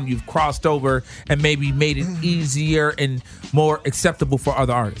the door and you've crossed over and maybe made it easier and more acceptable for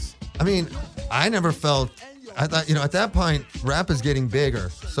other artists? I never felt... I thought, at that point, rap is getting bigger.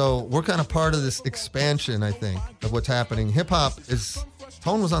 So we're kind of part of this expansion, I think, of what's happening. Hip-hop is...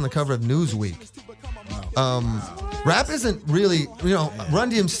 Tone was on the cover of Newsweek. Rap isn't really...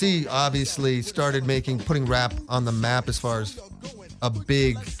 Run DMC obviously started putting rap on the map as far as a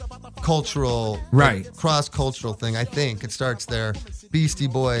big cultural... Right. Cross-cultural thing, I think. It starts there. Beastie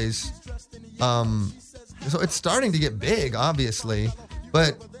Boys. So it's starting to get big, obviously.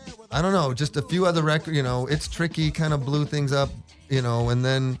 But... I don't know, just a few other records, It's Tricky kind of blew things up, and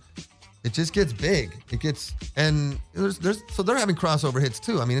then it just gets big. And so they're having crossover hits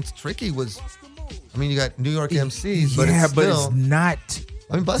too. It's Tricky you got New York MCs, but it's still... but it's not...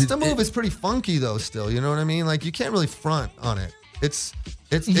 Bust a Move is pretty funky though still, you know what I mean? Like, you can't really front on it. It's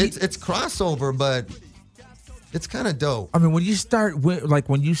crossover, but it's kind of dope. When you start winning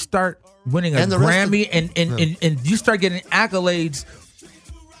a Grammy and you start getting accolades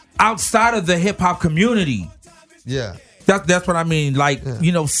outside of the hip hop community. Yeah. That's what I mean. Like,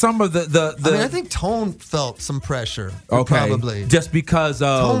 some of the I think Tone felt some pressure. Okay. Probably. Just because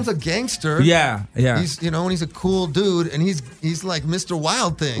of... Tone's a gangster. Yeah. He's, and he's a cool dude, and he's like Mr.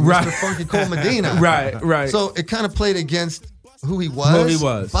 Wild Thing. Right. Mr. Funky Cole Medina. Right. So it kind of played against who he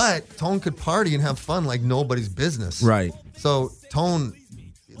was. But Tone could party and have fun like nobody's business. Right. So Tone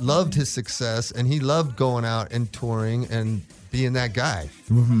loved his success, and he loved going out and touring and being that guy.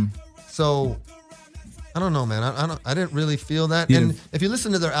 Mm-hmm. So I don't know, man. I didn't really feel that. Yeah. And if you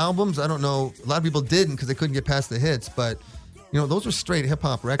listen to their albums, I don't know. A lot of people didn't because they couldn't get past the hits. But those were straight hip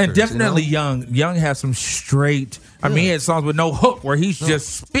hop records. And definitely Young has some straight. He had songs with no hook where he's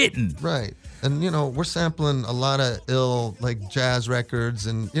just spitting. Right. And we're sampling a lot of ill like jazz records,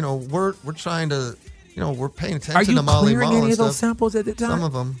 and we're trying to we're paying attention to Molly Mall and stuff. Are you clearing any of those samples at the time? Some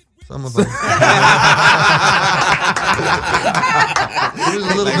of them. There's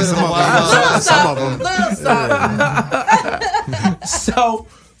a little bit of a wild. Some of them. So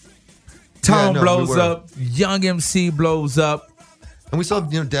Tone blows up, Young MC blows up, and we still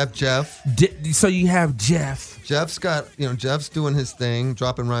have Def Jeff. So you have Jeff. Jeff's got Jeff's doing his thing.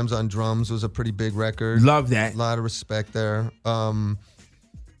 Dropping Rhymes on Drums was a pretty big record. Love that. A lot of respect there.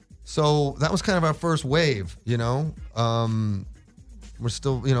 So that was kind of our first wave. We're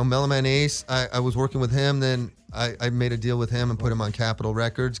still, Mellow Man Ace. I was working with him. Then I made a deal with him and put him on Capitol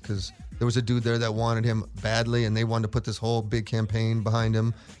Records because there was a dude there that wanted him badly, and they wanted to put this whole big campaign behind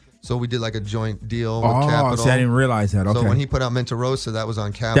him. So we did like a joint deal with Capitol. So I didn't realize that. Okay. So when he put out Mentarosa, that was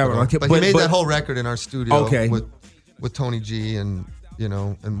on Capitol. But he made that whole record in our studio with Tony G, and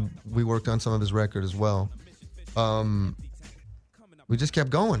and we worked on some of his record as well. We just kept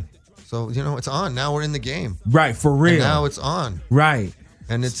going. So, it's on. Now we're in the game. Right, for real. And now it's on. Right.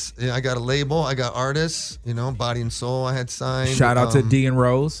 And I got a label. I got artists, Body and Soul I had signed. Shout out to D and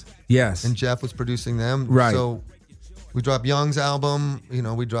Rose. Yes. And Jeff was producing them. Right. So we dropped Young's album.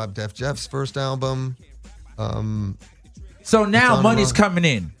 We dropped Def Jeff's first album. So now money's coming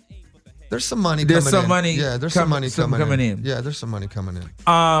in. There's some money coming in. There's some money. Yeah, there's some money coming in. Yeah, there's some money coming in.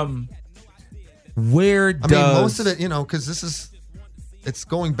 Most of it, because it's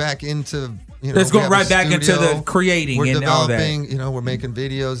going back into, it's going right back into the creating and all that. We're developing, we're making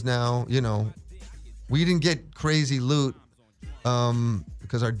videos now, we didn't get crazy loot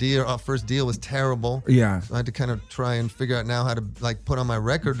because our first deal was terrible. Yeah. So I had to kind of try and figure out now how to like put on my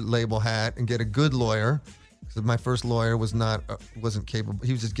record label hat and get a good lawyer. Because my first lawyer wasn't capable.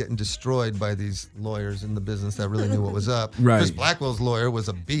 He was just getting destroyed by these lawyers in the business that really knew what was up. Right. Chris Blackwell's lawyer was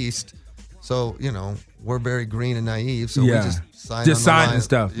a beast. So, we're very green and naive. So we just signed and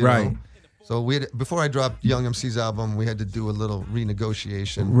stuff. Right. So before I dropped Young MC's album, we had to do a little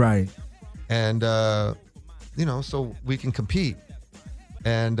renegotiation. Right. And, so we can compete.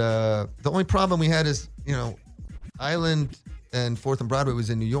 And the only problem we had is, Island and 4th and Broadway was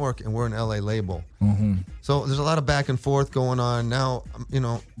in New York, and we're an LA label. Mm-hmm. So there's a lot of back and forth going on. Now,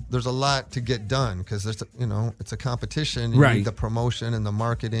 there's a lot to get done because there's, it's a competition. You need the promotion and the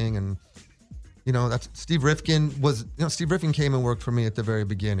marketing, and that's Steve Rifkin was. Steve Rifkin came and worked for me at the very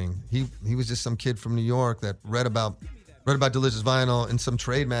beginning. He was just some kid from New York that read about Delicious Vinyl in some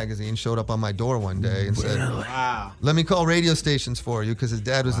trade magazine, showed up on my door one day and said, wow, let me call radio stations for you, because his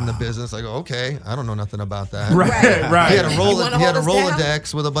dad was in the business. I go, okay, I don't know nothing about that. Right. He had a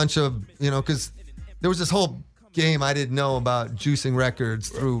Rolodex with a bunch of, because there was this whole game I didn't know about juicing records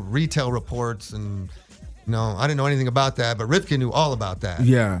through retail reports, and I didn't know anything about that, but Rifkin knew all about that.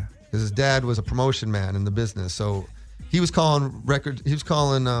 Yeah. Because his dad was a promotion man in the business. So he was calling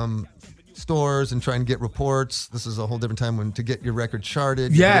stores and trying to get reports. This is a whole different time to get your record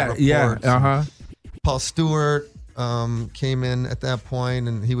charted. Yeah. Paul Stewart came in at that point,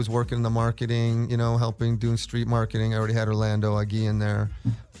 and he was working in the marketing, helping doing street marketing. I already had Orlando Agee in there.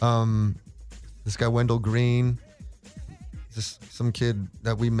 This guy Wendell Green, just some kid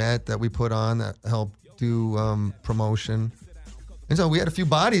that we met that we put on that helped do promotion. And so we had a few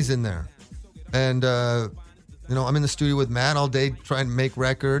bodies in there. And I'm in the studio with Matt all day trying to make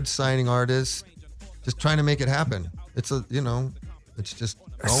records, signing artists, just trying to make it happen. It's just.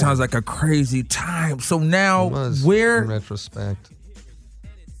 It sounds like a crazy time. So now, in retrospect,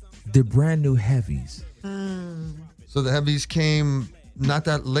 the brand new heavies. So the heavies came not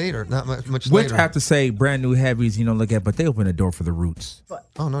much Which later. I have to say, brand new heavies, look at, but they opened the door for the Roots.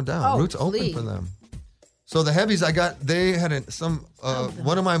 Oh, no doubt. Roots open for them. So the heavies they had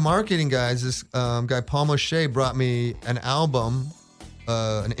one of my marketing guys, this guy Paul Moshe, brought me an album,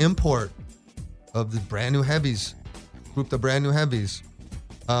 an import of the brand new heavies, group the brand new heavies.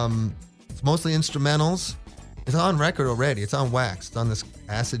 It's mostly instrumentals. It's on record already. It's on wax. It's on this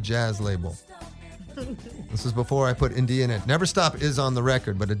acid jazz label. This is before I put India in it. Never Stop is on the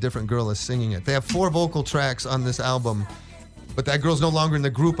record, but a different girl is singing it. They have 4 vocal tracks on this album, but that girl's no longer in the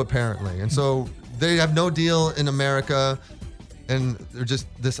group apparently. And so they have no deal in America, and they're just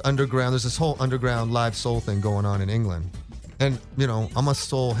this underground. There's this whole underground live soul thing going on in England. And, I'm a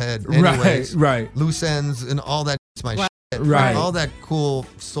soul head anyways. Right. Loose ends and all that is my shit. Right. All that cool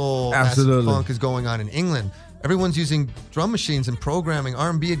soul Absolutely. funk is going on in England. Everyone's using drum machines and programming.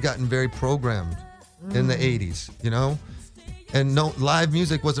 R&B had gotten very programmed in the 80s, And no live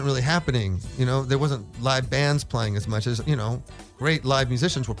music wasn't really happening. There wasn't live bands playing as much as, great live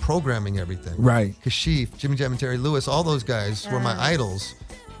musicians were programming everything. Right. Kashif, Jimmy Jam and Terry Lewis, all those guys were my idols.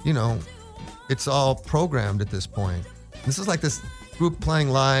 It's all programmed at this point. This is like this group playing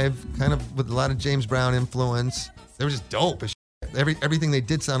live, kind of with a lot of James Brown influence. They were just dope as shit. Everything they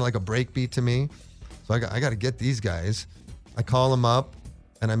did sounded like a breakbeat to me. So I got to get these guys. I call them up,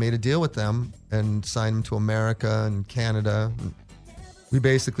 and I made a deal with them and signed them to America and Canada. We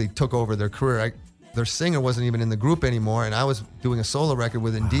basically took over their career. Their singer wasn't even in the group anymore, and I was doing a solo record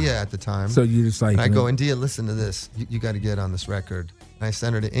with India at the time. So you just like... And I go, India, listen to this. You got to get on this record. And I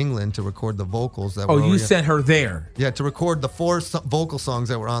sent her to England to record the vocals that were... Oh, you sent her there? Yeah, to record the 4 vocal songs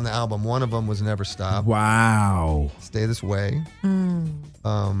that were on the album. One of them was Never Stop. Wow. Stay This Way.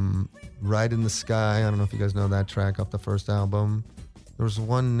 Ride in the Sky. I don't know if you guys know that track off the first album. There was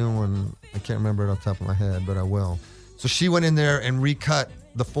one new one. I can't remember it off the top of my head, but I will. So she went in there and recut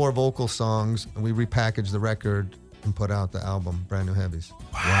the 4 vocal songs, and we repackaged the record and put out the album, Brand New Heavies.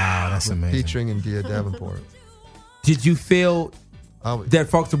 Wow, that's amazing. Featuring India Davenport. Did you feel that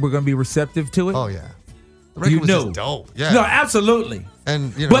folks were going to be receptive to it? Oh, yeah. The record was just dope. Yeah. No, absolutely.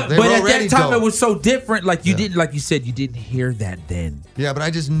 And, they but were at already that time dope. it was so different. Like you didn't, like you said, you didn't hear that then. Yeah, but I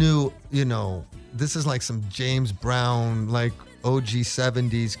just knew, this is like some James Brown, like OG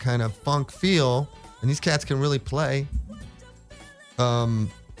 70s kind of funk feel. And these cats can really play. And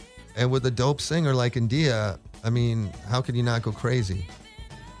with a dope singer like India, how could you not go crazy?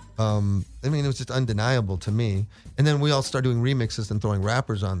 It was just undeniable to me. And then we all started doing remixes and throwing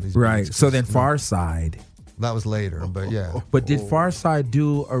rappers on these. Right. beats. So then Far Side. that was later, but yeah. But did Farside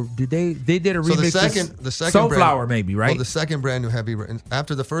do, or did they did a So remix? the second Soulflower, maybe, right? Well, the second brand new heavy,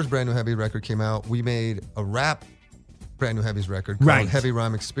 after the first brand new heavy record came out, we made a rap brand new heavies record called Right. Heavy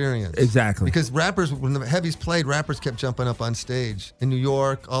Rhyme Experience. Exactly. Because rappers, when the heavies played, rappers kept jumping up on stage in New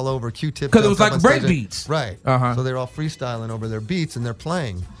York, all over. Q-Tip. Because it was jumped like up on break stage. beats. Right. Uh-huh. So they're all freestyling over their beats and they're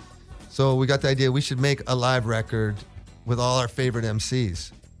playing. So we got the idea we should make a live record with all our favorite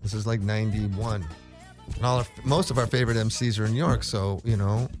MCs. This is like 91. And most of our favorite MCs are in New York. So, you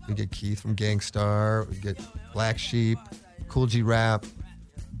know, we get Keith from Gangstar, we get Black Sheep, Cool G Rap,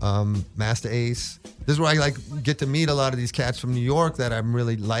 Master Ace. This is where I like get to meet a lot of these cats from New York that I'm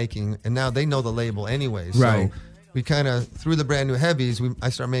really liking, and now they know the label anyway. Right. So we kind of through the brand new heavies, I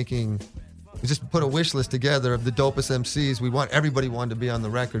start making. We just put a wish list together of the dopest MCs. Everybody wanted to be on the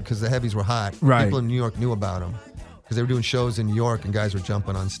record because the heavies were hot. Right. People in New York knew about them because they were doing shows in New York and guys were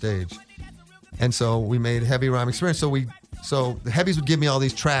jumping on stage. And so we made Heavy Rhyme Experience. So the heavies would give me all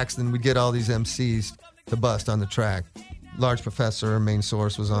these tracks, then we'd get all these MCs to bust on the track. Large Professor, Main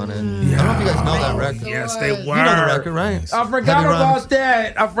Source was on it. I don't know if you guys know that record. Yes, they were. You know the record, right? I forgot about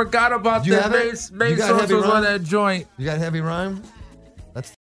that. I forgot about You that. have it? Main You got Source Heavy was on Rhyme? that joint. You got Heavy Rhyme?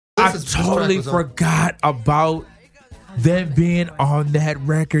 I This track totally was on- forgot about them being on that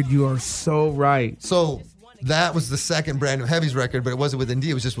record. You are so right. So that was the second brand new heavies record, but it wasn't with Indie.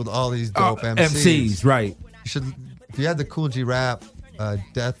 It was just with all these dope MCs, right. You should, if you had the Cool G Rap,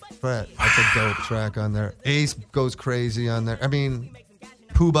 Death Threat, that's a dope track on there. Ace goes crazy on there. I mean,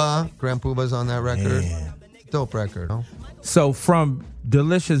 Poobah, Grand Poobah's on that record. Dope record. No? So from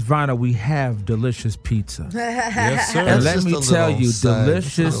Delicious Vinyl, we have Delicious Pizza. Yes, sir. And let just me a tell little you, side-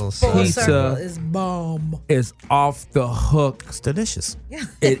 Delicious little Full side. circle Pizza is bomb. is off the hook. It's delicious.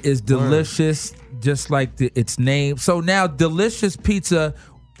 It is delicious, just like its name. So now, Delicious Pizza,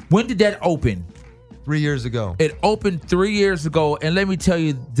 when did that open? 3 years ago. It opened 3 years ago, and let me tell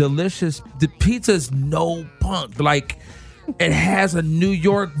you, the pizza's no punk. Like, it has a New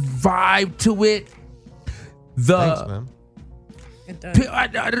York vibe to it. Thanks, man. I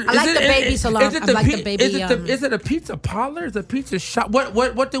like the baby salon. I like the baby. Is it a pizza parlor? Is it a pizza shop?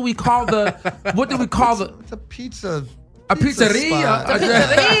 What do we call the? What do we call the? It's a pizza. A pizzeria. spot.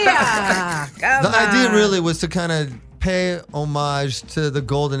 Yeah. The idea really was to kind of pay homage to the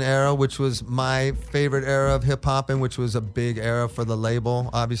golden era, which was my favorite era of hip hop, and which was a big era for the label,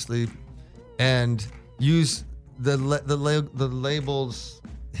 obviously, and use the label's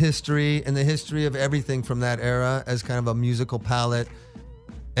history and the history of everything from that era as kind of a musical palette,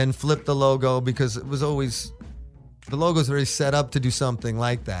 and flip the logo because it was always the logo's very set up to do something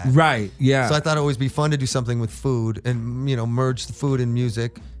like that. Right. Yeah. So I thought it would always be fun to do something with food and, you know, merge the food and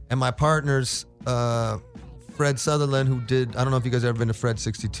music. And my partners, Fred Sutherland, who did, I don't know if you guys ever been to Fred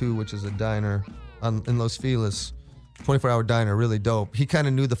 62, which is a diner in Los Feliz, 24-hour diner, really dope. He kind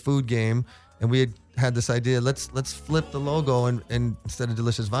of knew the food game, and we had this idea, let's flip the logo and instead of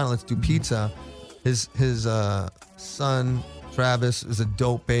Delicious Vinyl, let's do pizza. His son, Travis, is a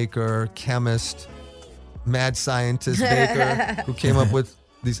dope baker, chemist, mad scientist baker who came up with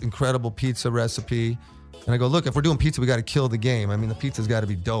these incredible pizza recipe. And I go, look, if we're doing pizza, we got to kill the game. I mean, the pizza's got to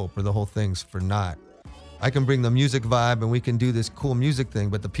be dope or the whole thing's for naught. I can bring the music vibe and we can do this cool music thing,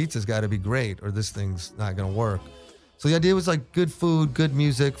 but the pizza's got to be great or this thing's not going to work. So the idea was like good food, good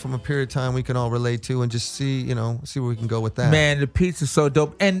music from a period of time we can all relate to and just see where we can go with that. Man, the pizza's so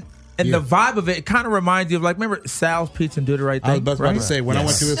dope. And the vibe of it kind of reminds you of, like, remember Sal's Pizza and Do the Right Thing? I was about to say, when I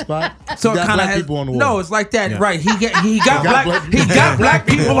went to his spot, So he it got kind of black people on the wall. No, it's like that, Yeah. right? He got black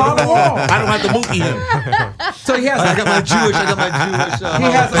people on the wall. I don't have to mookie him. So he has I got my Jewish.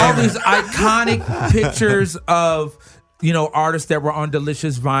 he has all these iconic pictures of, you know, artists that were on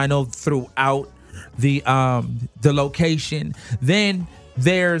Delicious Vinyl throughout the location. Then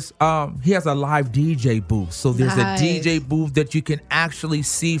there's he has a live DJ booth. So there's Nice. a DJ booth that you can actually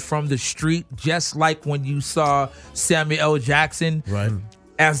see from the street, just like when you saw Samuel L. Jackson Right.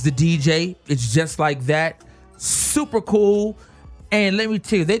 as the DJ. It's just like that. Super cool. And let me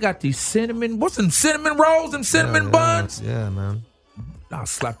tell you, they got these cinnamon rolls and cinnamon buns. Yeah, man. I'll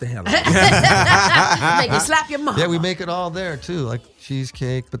slap the hell out of you. Make you slap your mom. Yeah, we make it all there too, like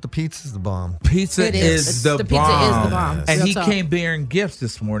cheesecake, but the pizza's the bomb. Pizza It is is. the The bomb. pizza is the bomb. And Real he talk. came bearing gifts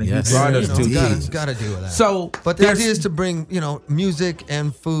this morning. Yes. He brought Yeah, us you two know, keys. Got to do with that. So, But the there's- idea is to bring, music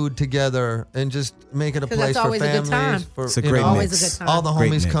and food together and just make it a 'Cause place that's for always a good families. time. For, It's a you great know, Always mix. a good time. all the Great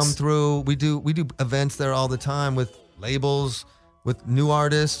homies mix. come through. We do events there all the time with labels, with new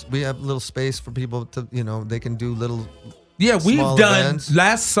artists. We have a little space for people to, they can do little. yeah, we've small done events.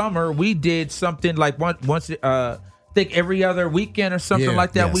 last summer. We did something like once think every other weekend or something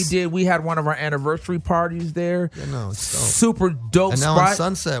like that. Yes. We had one of our anniversary parties there. Yeah, no, it's dope. Super dope And now spot. on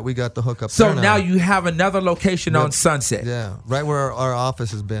Sunset, we got the hook up. So there now you have another location on Sunset. Yeah, right where our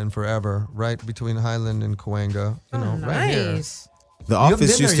office has been forever, right between Highland and Cahuenga. You know, right here. Nice. The haven't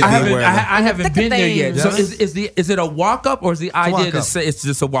office been used there to yet. be where. I haven't been there yet. So Yeah. is it a walk up or is the idea to walk-up. say it's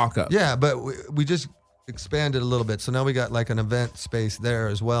just a walk up? Yeah, but we just expanded a little bit. So now we got like an event space there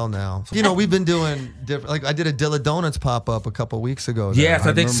as well now. You know, we've been doing different, like I did a Dilla Donuts pop up a couple weeks ago. there. Yes,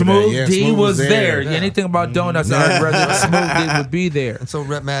 I think remember Smooth that. Yeah, D Smooth was was there. there. Anything about donuts, I'd rather Smooth D would be there. And so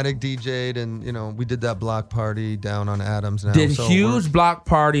Repmatic DJ'd, and you know, we did that block party down on Adams now. Did so huge we're- block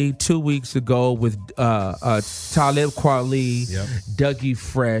party 2 weeks ago with Talib Kweli, Dougie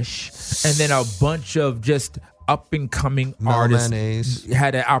Fresh, and then a bunch of just up and coming artists Mayonnaise.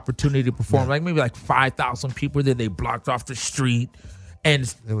 had an opportunity to perform. Like maybe like 5,000 people there. They blocked off the street. And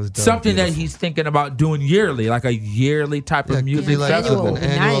It was dope. something that he's thinking about doing yearly, like a yearly type Yeah, of it music could be like festival. an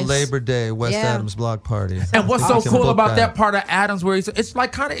annual Nice. Labor Day West Yeah. Adams block party. And what's so We can cool book about that part of Adams, where it's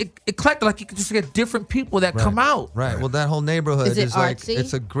like kind of eclectic, like you can just get different people that come out. Right. Well, that whole neighborhood Is it is like artsy?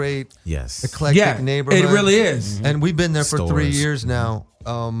 it's a great Yes. eclectic Yeah, neighborhood. it really is. And we've been there for 3 Stores. years now.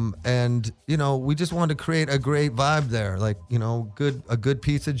 And you know, we just wanted to create a great vibe there. Like, you know, a good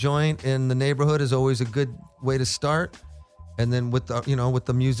pizza joint in the neighborhood is always a good way to start. And then with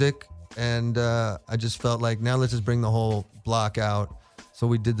the music, and I just felt like now let's just bring the whole block out. So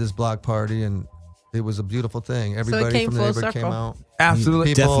we did this block party, and it was a beautiful thing. Everybody came from the full neighborhood came circle. out.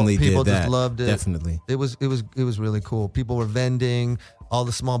 Absolutely. Definitely people did just that. loved it. Definitely. It was really cool. People were vending. All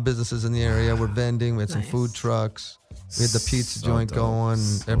the small businesses in the area were vending. We had some Nice. food trucks. We had the pizza So joint dope. going.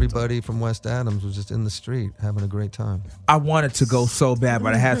 So Everybody from West Adams was just in the street having a great time. I wanted to go so bad,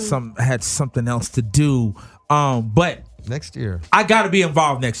 but I had something else to do. But Next year, I got to be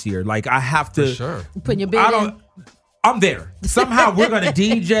involved next year. Like I have to. for sure. Putting your bid I in. don't. I'm there. Somehow we're gonna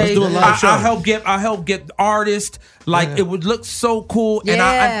DJ. Let's do a live show. I'll help get artists. Like it would look so cool. And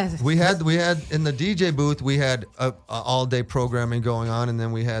Yes. We had in the DJ booth, we had a all day programming going on, and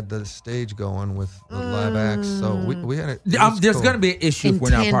then we had the stage going with live acts. So we had it. there's gonna be an issue if In we're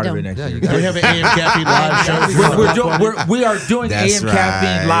not part of it tandem. next Yeah, year. you got We have an AM Caffeine live show. We are doing That's AM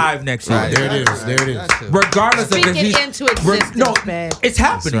Caffeine right. live next year. Right. There it is. There it is. Regardless of Speak if it he's- into existence, no, babe. it's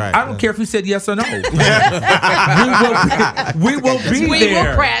happening. That's right. I don't care if he said yes or no. we will be We there.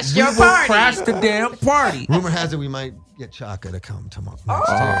 will crash your We will party. crash the damn party. Rumor has it we might get Chaka to come tomorrow next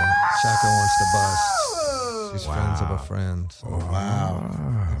year. Chaka wants to bust. She's friends of a friend. So Wow.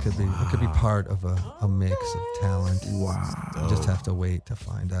 it could be part of a mix of talent. Wow. You just have to wait to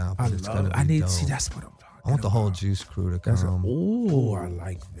find out. But it's gonna be I need dope. to see. That's what I'm talking. I want the whole Juice crew to come. Ooh, I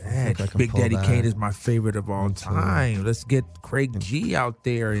like think I that. can Big pull Daddy that. Kane is my favorite of all time. Let's get Craig G out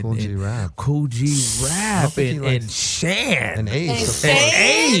there and Cool G Rap. Cool G Rap think he and likes- Shan And Ace, and of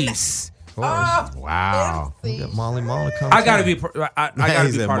Ace. course. Wow. We got Molly Mall to come. I gotta too. be. I gotta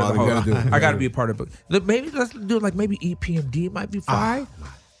He be said, part of the "Molly, whole. we gotta do it." I gotta be a part of it. Maybe let's do like maybe EPMD might be fine.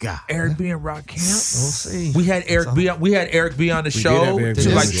 God. Eric B and Rock Camp. We'll see. We had Eric B. We had Eric B on the did show have Eric B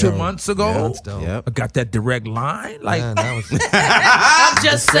on like the 2 show. months ago. Yeah, that's dope. Yep. I got that direct line. Like Man, that was I'm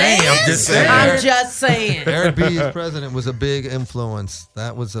just saying. I'm just saying. I'm just saying. Eric B. as president was a big influence.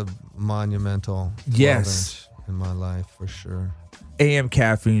 That was a monumental 12 Yes. inch in my life for sure. AM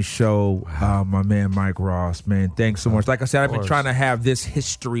Caffeine Show, my man Mike Ross, man, thanks so much. Like I said, I've been course. trying to have this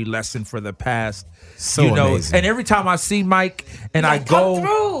history lesson for the past, So amazing. and every time I see Mike and I go, Come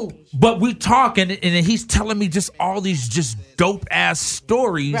through. but we talk and he's telling me just all these just dope ass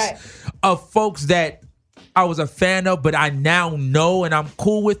stories Right. of folks that I was a fan of, but I now know and I'm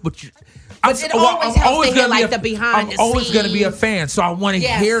cool with, but. I'm it always helps to hear, gonna be like, the behind I'm the always going to be a scenes. fan, so I want to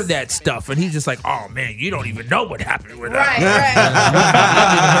Yes. hear that stuff. And he's just like, "Oh man, you don't even know what happened with Right, that."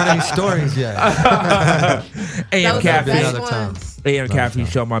 right. I haven't heard any stories yet. AM Those are the Caffeine. best Another time. ones. AM Caffeine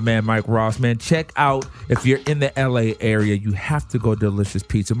Show, my man Mike Ross. Man, check out if you're in the LA area, you have to go to Delicious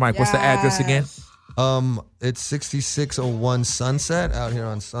Pizza. Mike, what's the address again? It's 6601 Sunset out here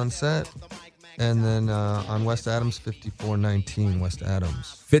on Sunset. And then on West Adams, 5419 West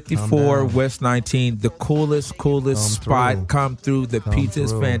Adams. 54 Calm down. West 19, the coolest Come spot. through. Come through. The Come pizza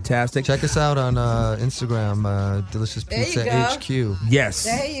is through. fantastic. Check us out on Instagram, Delicious There you Pizza go. HQ. Yes,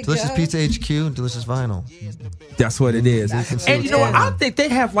 There you Delicious go. Pizza HQ, Delicious Vinyl. that's what it is. see And you know what? what's I think they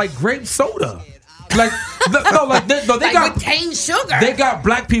have like grape soda. Like, they Like got with cane sugar. They got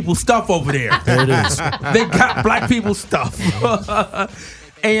black people stuff over there. There it is. They got black people stuff.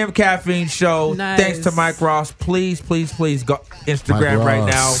 AM Caffeine Show. Nice. Thanks to Mike Ross. Please go Instagram Mike right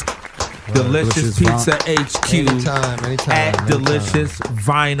Ross. now. Delicious Pizza HQ Anytime. at Delicious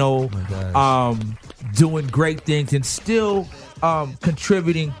Vinyl. Oh my gosh. doing great things and still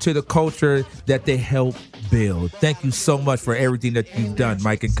contributing to the culture that they help build. Thank you so much for everything that you've done,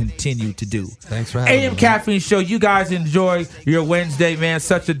 Mike, and continue to do. Thanks for having me. AM Caffeine Show. You guys enjoy your Wednesday, man.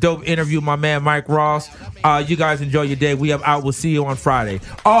 Such a dope interview, my man Mike Ross. You guys enjoy your day. We'll see you on Friday.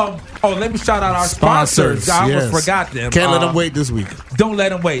 Let me shout out our sponsors. I almost forgot them. Can't let them wait this week. Don't let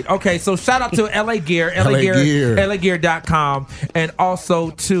them wait. Okay, so shout out to LA Gear, LAgear.com, and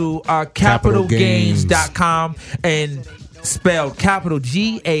also to capitalgains.com, and spelled capital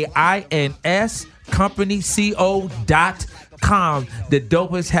GAINS, companyco.com. The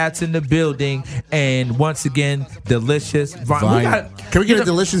dopest hats in the building, and once again, delicious vinyl. Can we get a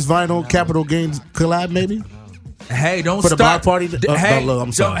delicious vinyl Capital Gains collab, maybe? Hey, don't for the start. block party.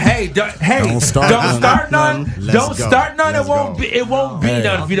 I'm sorry. Don't start none. Don't start none. It won't be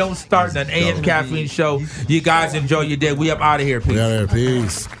none if you don't start none. AM Caffeine Show. You guys enjoy your day. We up out of here. Peace. We out of here.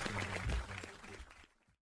 Peace.